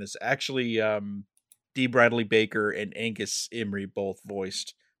voicing in this. Actually, D. Bradley Baker and Angus Imrie both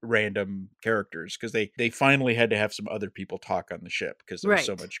voiced random characters because they finally had to have some other people talk on the ship because there was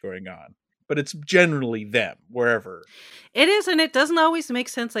so much going on. But it's generally them, wherever. It is, and it doesn't always make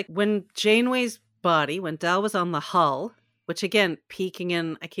sense. Like when Janeway's body, when Dal was on the hull, which again, peeking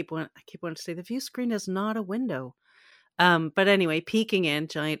in, I keep wanting to say the view screen is not a window. But anyway, peeking in,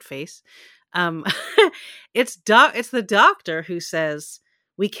 giant face. It's the doctor who says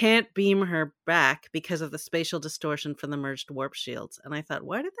we can't beam her back because of the spatial distortion from the merged warp shields. And I thought,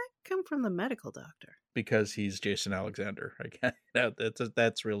 why did that come from the medical doctor? Because he's Jason Alexander.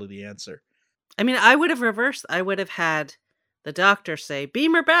 That's really the answer. I mean, I would have reversed. I would have had the doctor say,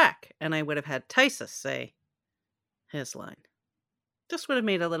 beam her back. And I would have had Tysus say his line. Just would have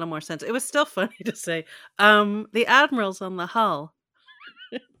made a little more sense. It was still funny to say, the Admiral's on the hull.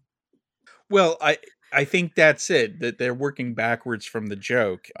 Well, I think that's it, that they're working backwards from the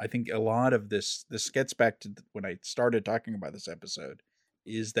joke. I think a lot of this gets back to when I started talking about this episode,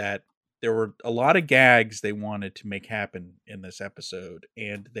 is that there were a lot of gags they wanted to make happen in this episode,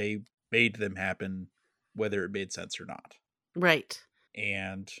 and they made them happen whether it made sense or not. Right.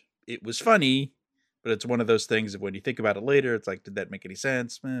 And it was funny, but it's one of those things that when you think about it later, it's like, did that make any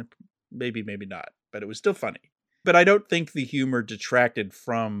sense? Maybe, maybe not. But it was still funny. But I don't think the humor detracted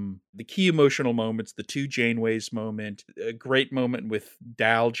from the key emotional moments, the two Janeways moment, a great moment with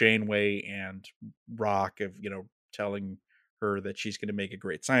Dal Janeway and Rock of, telling her that she's going to make a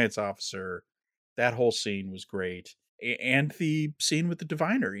great science officer. That whole scene was great. And the scene with the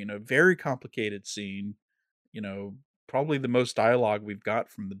diviner, very complicated scene, probably the most dialogue we've got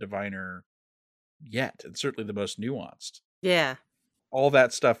from the diviner yet, and certainly the most nuanced. Yeah. All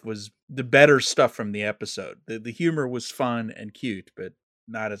that stuff was the better stuff from the episode. The humor was fun and cute, but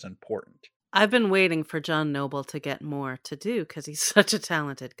not as important. I've been waiting for John Noble to get more to do because he's such a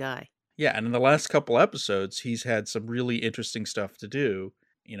talented guy. Yeah, and in the last couple episodes, he's had some really interesting stuff to do.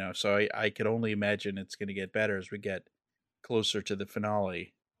 So I could only imagine it's going to get better as we get closer to the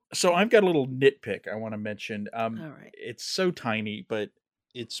finale. So I've got a little nitpick I want to mention. All right. It's so tiny, but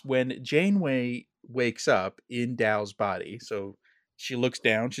it's when Janeway wakes up in Dal's body. So she looks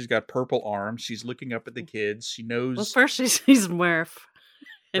down. She's got purple arms. She's looking up at the kids. She knows. Well, first she sees Murph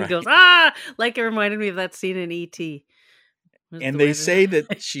and goes, like it reminded me of that scene in E.T. And they say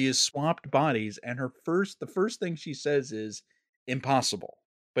that she has swapped bodies, and the first thing she says is impossible.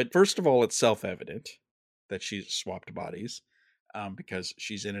 But first of all, it's self-evident that she's swapped bodies because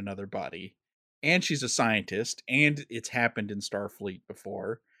she's in another body, and she's a scientist, and it's happened in Starfleet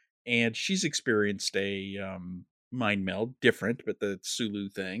before, and she's experienced a mind meld, different, but the Sulu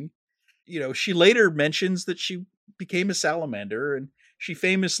thing. She later mentions that she became a salamander, and she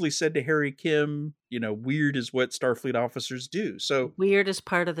famously said to Harry Kim, weird is what Starfleet officers do. So weird is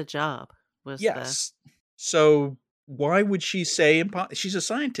part of the job. Yes. So why would she say she's a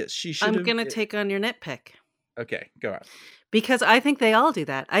scientist? She should. I'm going to take on your nitpick. Okay, go on. Because I think they all do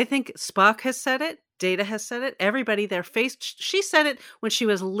that. I think Spock has said it. Data has said it. Everybody, their face. She said it when she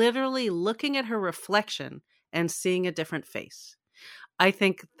was literally looking at her reflection and seeing a different face. I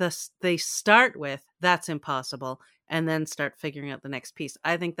think they start with, that's impossible, and then start figuring out the next piece.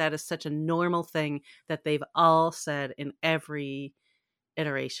 I think that is such a normal thing that they've all said in every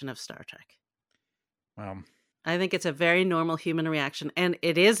iteration of Star Trek. I think it's a very normal human reaction, and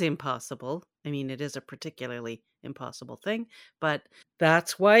it is impossible. I mean, it is a particularly impossible thing, but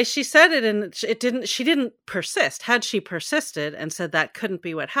that's why she said it, and she didn't persist. Had she persisted and said that couldn't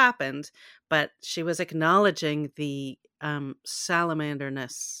be what happened, but she was acknowledging the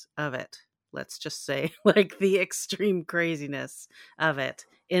salamanderness of it. Let's just say, like, the extreme craziness of it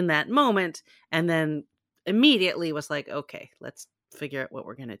in that moment, and then immediately was like, okay, let's figure out what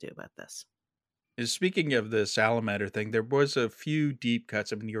we're going to do about this. Speaking of the salamander thing, there was a few deep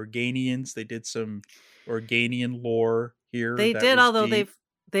cuts. I mean, the Organians, they did some Organian lore here. They did, although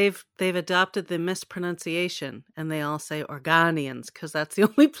they've adopted the mispronunciation, and they all say Organians because that's the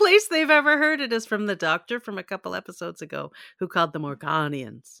only place they've ever heard it is from the doctor from a couple episodes ago who called them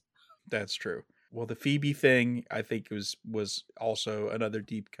Organians. That's true. Well, the Phoebe thing, I think was also another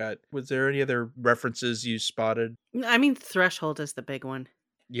deep cut. Was there any other references you spotted? I mean, Threshold is the big one.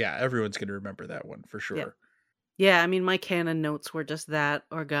 Yeah, everyone's going to remember that one for sure. Yeah, I mean, my canon notes were just that,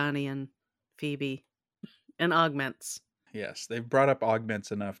 Organian, Phoebe, and augments. Yes, they've brought up augments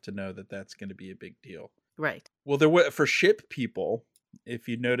enough to know that that's going to be a big deal. Right. Well, there were, for ship people, if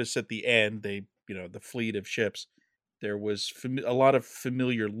you notice at the end, the fleet of ships, there was a lot of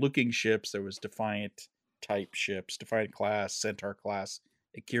familiar looking ships. There was Defiant, type ships, Defiant class, Centaur class,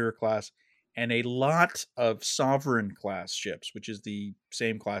 Akira class, and a lot of Sovereign class ships, which is the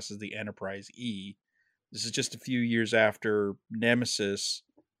same class as the Enterprise E. This is just a few years after Nemesis.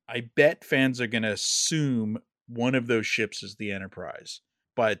 I bet fans are going to assume one of those ships is the Enterprise,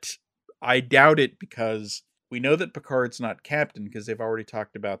 but I doubt it because we know that Picard's not captain because they've already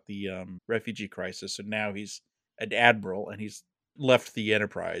talked about the refugee crisis, and now he's an admiral and he's left the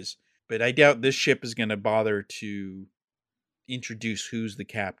Enterprise. But I doubt this ship is going to bother to introduce who's the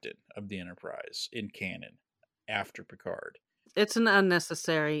captain of the Enterprise in canon after Picard. It's an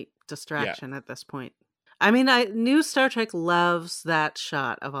unnecessary distraction at this point. I mean, new Star Trek loves that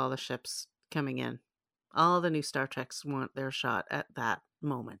shot of all the ships coming in. All the new Star Treks want their shot at that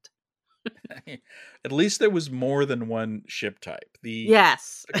moment. At least there was more than one ship type.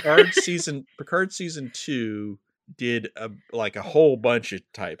 Yes. Picard season 2 did a whole bunch of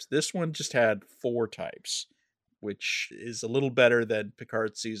types. This one just had 4 types, which is a little better than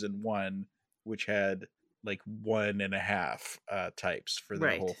Picard season 1, which had like 1.5 types for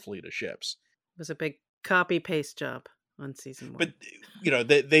their whole fleet of ships. It was a big copy paste job on season 1. But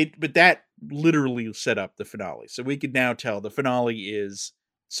but that literally set up the finale. So we could now tell the finale is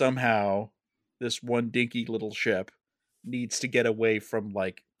somehow this one dinky little ship needs to get away from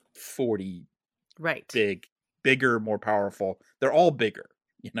like 40 bigger, more powerful. They're all bigger,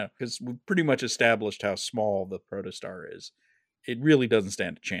 because we've pretty much established how small the Protostar is. It really doesn't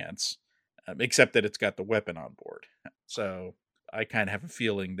stand a chance, except that it's got the weapon on board. So I kind of have a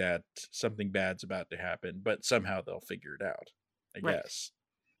feeling that something bad's about to happen, but somehow they'll figure it out, I guess.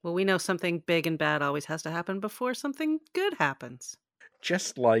 Well, we know something big and bad always has to happen before something good happens.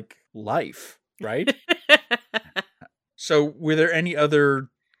 Just like life, right? So were there any other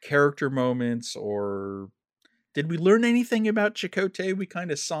character moments, or did we learn anything about Chakotay? We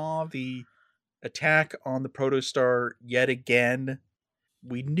kind of saw the attack on the Protostar yet again.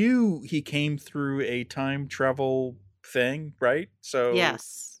 We knew he came through a time travel thing, right? So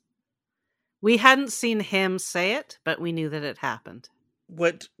yes. We hadn't seen him say it, but we knew that it happened.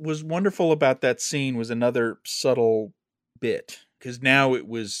 What was wonderful about that scene was another subtle bit, because now it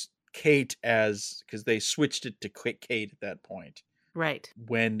was Kate because they switched it to Kate at that point. Right.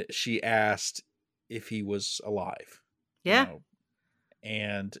 When she asked if he was alive. Yeah.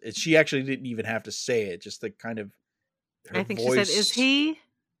 And she actually didn't even have to say it, just the kind of I think voice... she said, "Is he?"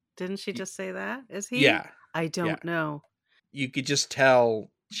 Didn't she just say that? Is he? Yeah. I don't know. You could just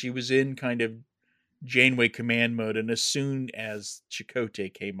tell she was in kind of Janeway command mode, and as soon as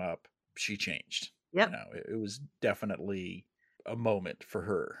Chakotay came up, she changed. Yep. It was definitely a moment for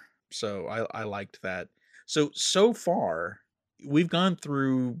her. So I liked that. So far, we've gone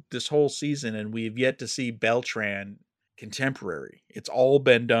through this whole season, and we've yet to see Beltran contemporary. It's all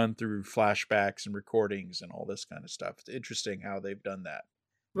been done through flashbacks and recordings and all this kind of stuff. It's interesting how they've done that.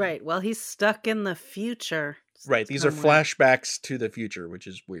 Right. Well, he's stuck in the future. Right. These are flashbacks to the future, which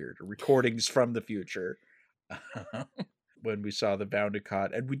is weird. Recordings from the future. When we saw the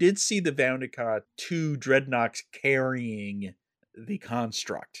Voundicott. And we did see the Voundicott 2 dreadnoughts carrying the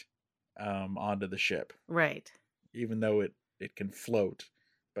construct onto the ship. Right. Even though it can float,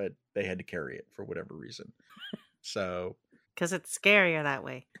 but they had to carry it for whatever reason. So, because it's scarier that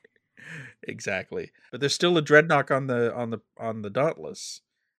way. Exactly. But there's still a dreadnought on the Dauntless.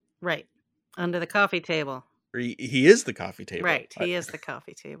 Right. Under the coffee table. He is the coffee table. Right. He is the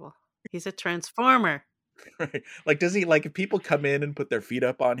coffee table. He's a transformer. Right. Like, does he, like, if people come in and put their feet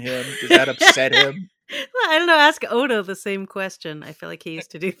up on him, does that upset him? Well, I don't know. Ask Odo the same question. I feel like he used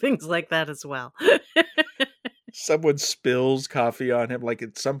to do things like that as well. Someone spills coffee on him. Like,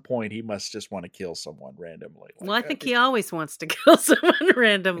 at some point, he must just want to kill someone randomly. Like, well, I think he always wants to kill someone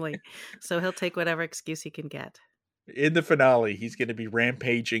randomly. So he'll take whatever excuse he can get. In the finale, he's going to be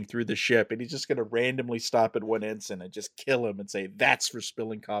rampaging through the ship, and he's just going to randomly stop at one ensign and just kill him and say, "That's for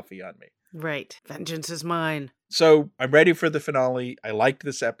spilling coffee on me." Right. Vengeance is mine. So I'm ready for the finale. I liked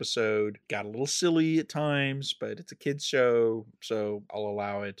this episode. Got a little silly at times, but it's a kid's show, so I'll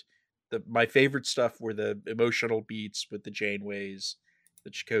allow it. My favorite stuff were the emotional beats with the Janeways,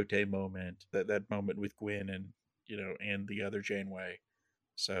 the Chakotay moment, that moment with Gwyn and the other Janeway.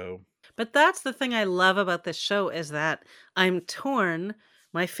 So, but that's the thing I love about this show is that I'm torn.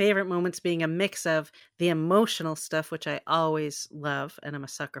 My favorite moments being a mix of the emotional stuff, which I always love and I'm a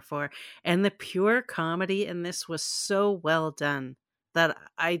sucker for, and the pure comedy in this was so well done that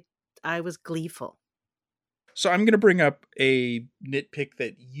I was gleeful. So I'm going to bring up a nitpick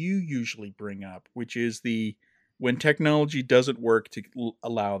that you usually bring up, which is when technology doesn't work to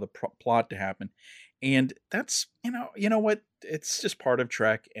allow the plot to happen. And that's, you know what? It's just part of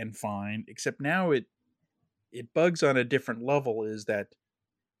Trek and fine, except now it bugs on a different level is that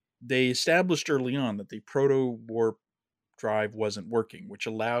they established early on that the proto-warp drive wasn't working, which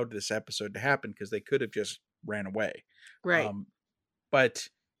allowed this episode to happen because they could have just ran away. Right. But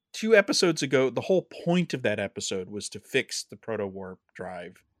 2 episodes ago, the whole point of that episode was to fix the proto-warp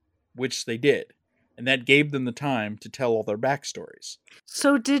drive, which they did. And that gave them the time to tell all their backstories.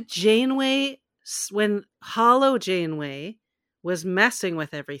 So did Janeway, when Hollow Janeway was messing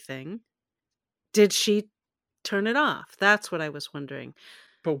with everything, did she turn it off? That's what I was wondering.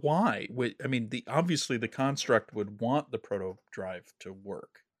 But why? I mean, obviously the construct would want the proto drive to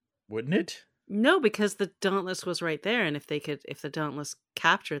work, wouldn't it? No, because the Dauntless was right there, and if the Dauntless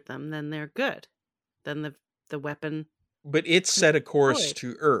captured them, then they're good. Then the weapon. But it set a course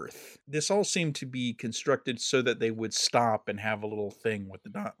deployed. to Earth. This all seemed to be constructed so that they would stop and have a little thing with the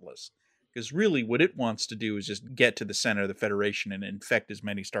Dauntless. Because really, what it wants to do is just get to the center of the Federation and infect as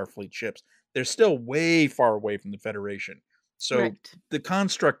many Starfleet ships. They're still way far away from the Federation. So Right. the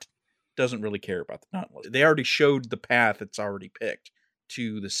construct doesn't really care about the Dauntless. They already showed the path it's already picked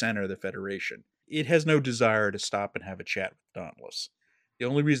to the center of the Federation. It has no desire to stop and have a chat with the Dauntless. The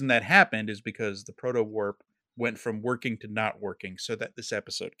only reason that happened is because the proto-warp went from working to not working so that this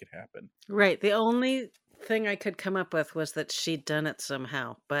episode could happen. Right. The only thing I could come up with was that she'd done it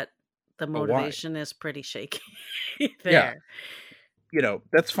somehow, but the motivation is pretty shaky there. Yeah.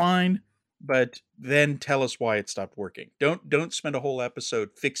 That's fine, but then tell us why it stopped working. Don't spend a whole episode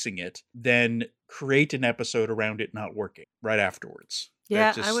fixing it, then create an episode around it not working right afterwards.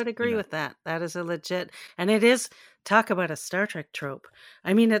 Yeah, I would agree with that. That is a legit, and it is, talk about a Star Trek trope.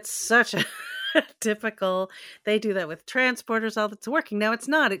 I mean, it's such a typical, they do that with transporters, all that's working. Now it's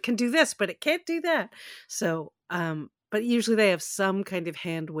not, it can do this, but it can't do that. So, but usually they have some kind of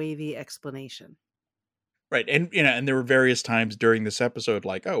hand wavy explanation. Right. And there were various times during this episode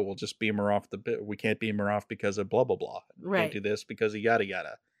like, oh, we'll just beam her off we can't beam her off because of blah, blah, blah. We Right. can't do this because of yada,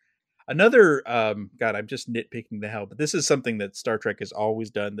 yada. Another, God, I'm just nitpicking the hell, but this is something that Star Trek has always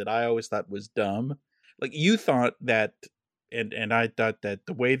done that I always thought was dumb. Like, you thought that, and I thought that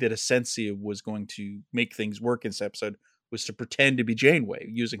the way that Essentia was going to make things work in this episode was to pretend to be Janeway,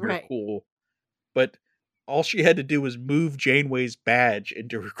 using her Right. cool. But all she had to do was move Janeway's badge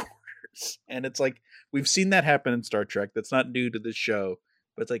into her quarters. And it's like, we've seen that happen in Star Trek. That's not new to this show.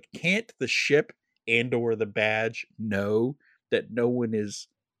 But it's like, can't the ship and or the badge know that no one is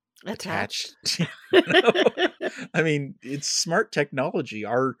attached? I mean, it's smart technology.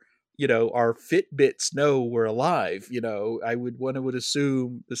 Our Fitbits know we're alive. One would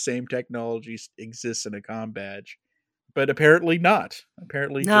assume the same technology exists in a comm badge, but apparently not.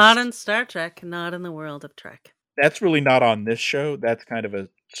 Apparently not in Star Trek, not in the world of Trek. That's really not on this show. That's kind of a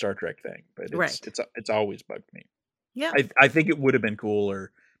Star Trek thing, but it's always bugged me. Yeah, I think it would have been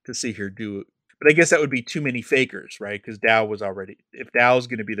cooler to see her do it, but I guess that would be too many fakers, right? Because Dow was already. If Dow's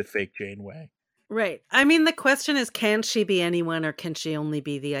going to be the fake Janeway, right. I mean, the question is, can she be anyone, or can she only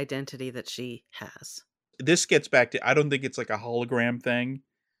be the identity that she has? This gets back to, I don't think it's like a hologram thing.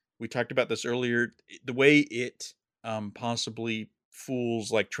 We talked about this earlier. The way it possibly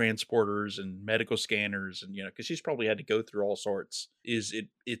fools like transporters and medical scanners, and because she's probably had to go through all sorts,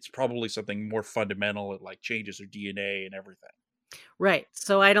 it's probably something more fundamental. It like changes her DNA and everything. Right.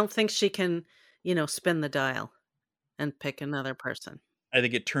 So I don't think she can, spin the dial and pick another person. I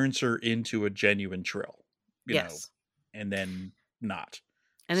think it turns her into a genuine Trill. Yes. And then not.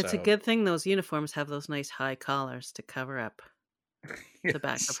 And it's a good thing those uniforms have those nice high collars to cover up the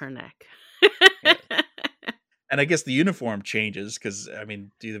back of her neck. Yeah. And I guess the uniform changes because, I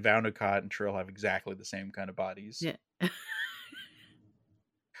mean, do the Vaunicott and Trill have exactly the same kind of bodies? Yeah.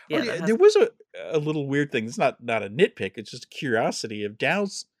 There was a little weird thing. It's not a nitpick. It's just a curiosity of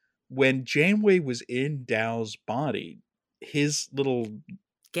Dow's. When Janeway was in Dow's body, his little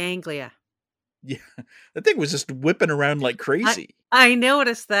ganglia. Yeah, that thing was just whipping around like crazy. I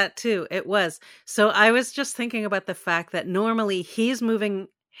noticed that too. It was. So I was just thinking about the fact that normally he's moving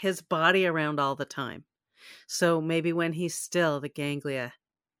his body around all the time. So maybe when he's still, the ganglia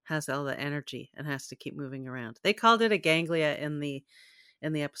has all the energy and has to keep moving around. They called it a ganglia in the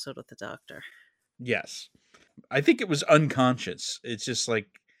episode with the Doctor. Yes. I think it was unconscious. It's just like,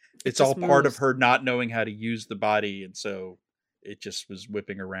 it's all part of her not knowing how to use the body. And so it just was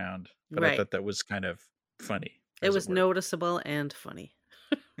whipping around. But I thought that was kind of funny. It was noticeable and funny.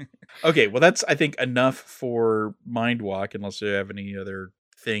 Okay, well, that's, I think, enough for Mind Walk, unless you have any other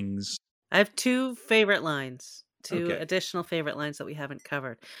things. I have two favorite lines. Additional favorite lines that we haven't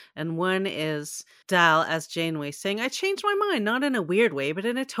covered. And one is Dal as Janeway saying, I changed my mind, not in a weird way, but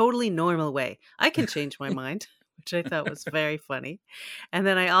in a totally normal way. I can change my mind, which I thought was very funny. And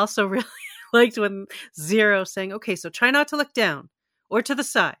then I also really liked when Zero saying, okay, so try not to look down or to the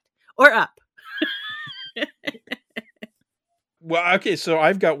side or up. Well, okay, so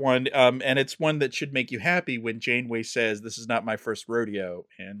I've got one, and it's one that should make you happy when Janeway says, "This is not my first rodeo,"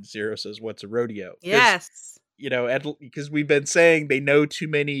 and Zero says, "What's a rodeo?" Yes. Because we've been saying they know too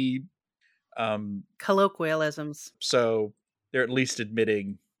many colloquialisms, so they're at least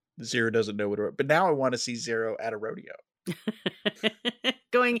admitting Zero doesn't know what a rodeo. But now I want to see Zero at a rodeo.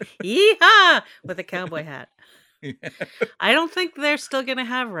 Going yeehaw with a cowboy hat. I don't think they're still going to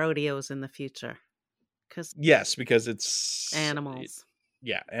have rodeos in the future. Yes, because it's animals.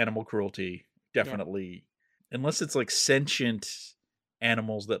 Animal cruelty. Definitely. Yeah. Unless it's like sentient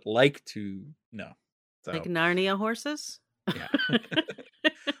animals that like to, no. So. Like Narnia horses? Yeah.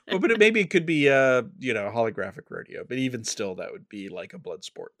 Well, but maybe it could be a holographic rodeo, but even still that would be like a blood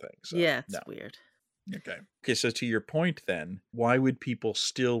sport thing. So yeah, it's weird. Okay, so to your point then, why would people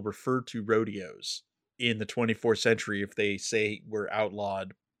still refer to rodeos in the 24th century if they say we're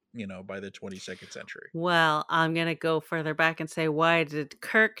outlawed, by the 22nd century? Well, I'm going to go further back and say, why did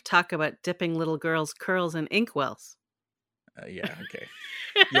Kirk talk about dipping little girls' curls in inkwells? Yeah, okay.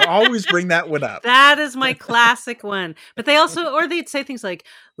 You always bring that one up. That is my classic one. But they'd say things like,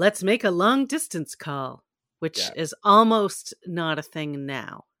 let's make a long distance call, which is almost not a thing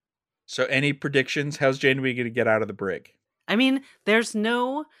now. So any predictions? How's Janeway going to get out of the brig? I mean, there's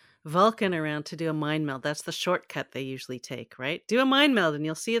no Vulcan around to do a mind meld. That's the shortcut they usually take, right? Do a mind meld and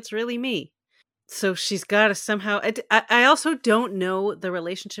you'll see it's really me. So she's got to somehow... I also don't know the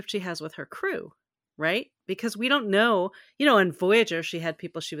relationship she has with her crew, right? Because we don't know... on Voyager, she had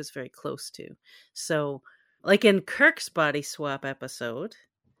people she was very close to. So, like in Kirk's body swap episode,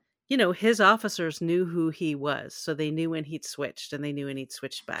 his officers knew who he was. So they knew when he'd switched and they knew when he'd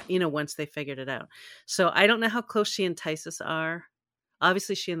switched back, once they figured it out. So I don't know how close she and Tysus are.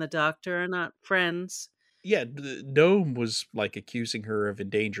 Obviously, she and the Doctor are not friends. Yeah, Nome was like accusing her of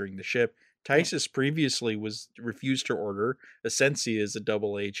endangering the ship. Tysus previously refused her order. Asensi is a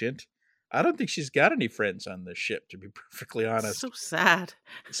double agent. I don't think she's got any friends on this ship, to be perfectly honest. So sad.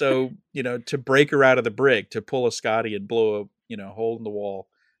 So, to break her out of the brig, to pull a Scotty and blow a hole in the wall.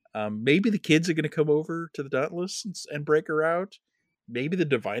 Maybe the kids are going to come over to the Dauntless and break her out. Maybe the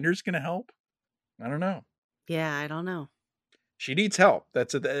Diviner's going to help. I don't know. Yeah, I don't know. She needs help. But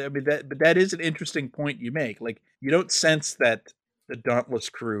that is an interesting point you make. Like, you don't sense that the Dauntless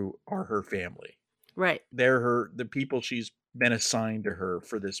crew are her family. Right. They're the people she's been assigned to her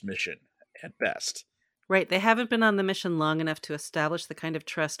for this mission at best. Right. They haven't been on the mission long enough to establish the kind of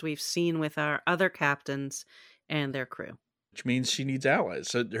trust we've seen with our other captains and their crew. Which means she needs allies.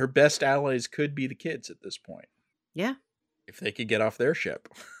 So her best allies could be the kids at this point. Yeah. If they could get off their ship.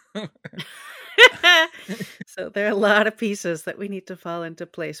 So there are a lot of pieces that we need to fall into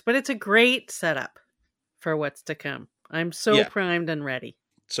place. But it's a great setup for what's to come. I'm so primed and ready.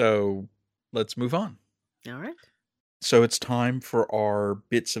 So let's move on. All right. So it's time for our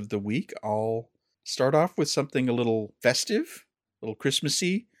bits of the week. I'll start off with something a little festive, a little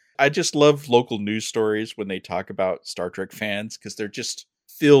Christmassy. I just love local news stories when they talk about Star Trek fans because they're just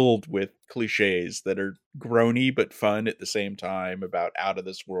filled with cliches that are groany but fun at the same time about out of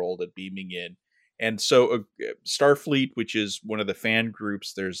this world and beaming in. And so Starfleet, which is one of the fan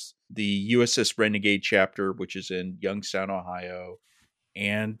groups, there's the USS Renegade chapter, which is in Youngstown, Ohio.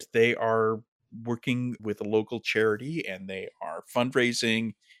 And they are working with a local charity and they are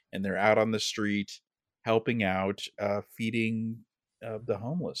fundraising and they're out on the street helping out, feeding the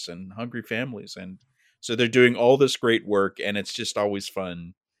homeless and hungry families. And so they're doing all this great work. And it's just always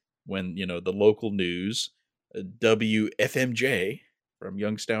fun when, the local news, WFMJ, from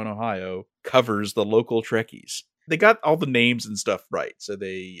Youngstown, Ohio, covers the local Trekkies. They got all the names and stuff right. So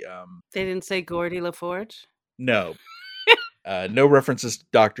they didn't say Geordi LaForge? No. No references to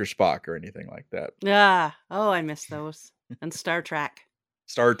Dr. Spock or anything like that. I miss those. And Star Trek.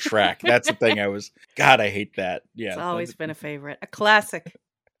 Star Trek. That's the thing God, I hate that. Yeah. It's always been a favorite. A classic.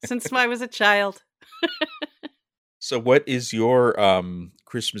 Since I was a child. So what is your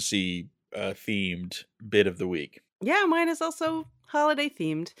Christmassy themed bit of the week? Yeah, mine is also holiday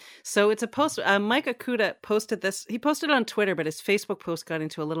themed. So it's a post. Mike Okuda posted this. He posted on Twitter, but his Facebook post got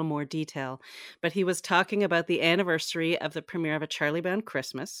into a little more detail. But he was talking about the anniversary of the premiere of A Charlie Brown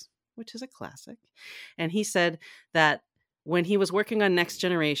Christmas, which is a classic. And he said that when he was working on Next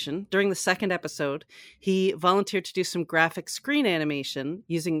Generation, during the second episode, he volunteered to do some graphic screen animation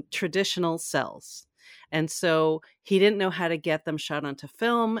using traditional cells. And so he didn't know how to get them shot onto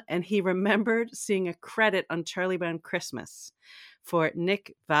film. And he remembered seeing a credit on Charlie Brown Christmas for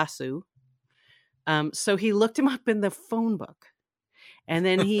Nick Vasu. So he looked him up in the phone book. And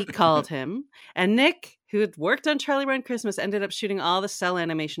then he called him. And Nick, who had worked on Charlie Brown Christmas, ended up shooting all the cell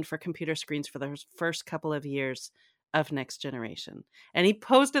animation for computer screens for the first couple of years of Next Generation. And he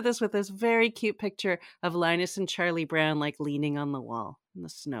posted this with this very cute picture of Linus and Charlie Brown like leaning on the wall in the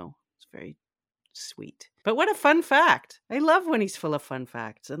snow. It's very sweet. But what a fun fact. I love when he's full of fun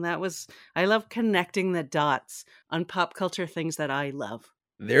facts. And I love connecting the dots on pop culture things that I love.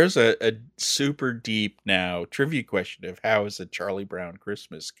 There's a super deep now trivia question of how is a Charlie Brown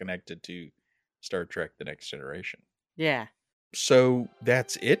Christmas connected to Star Trek The Next Generation? Yeah. So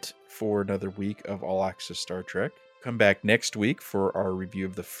that's it for another week of All Access Star Trek. Come back next week for our review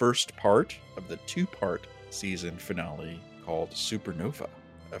of the first part of the 2-part season finale called Supernova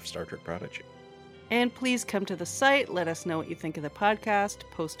of Star Trek Prodigy. And please come to the site, let us know what you think of the podcast,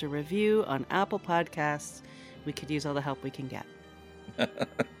 post a review on Apple Podcasts. We could use all the help we can get.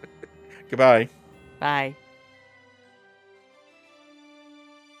 Goodbye. Bye.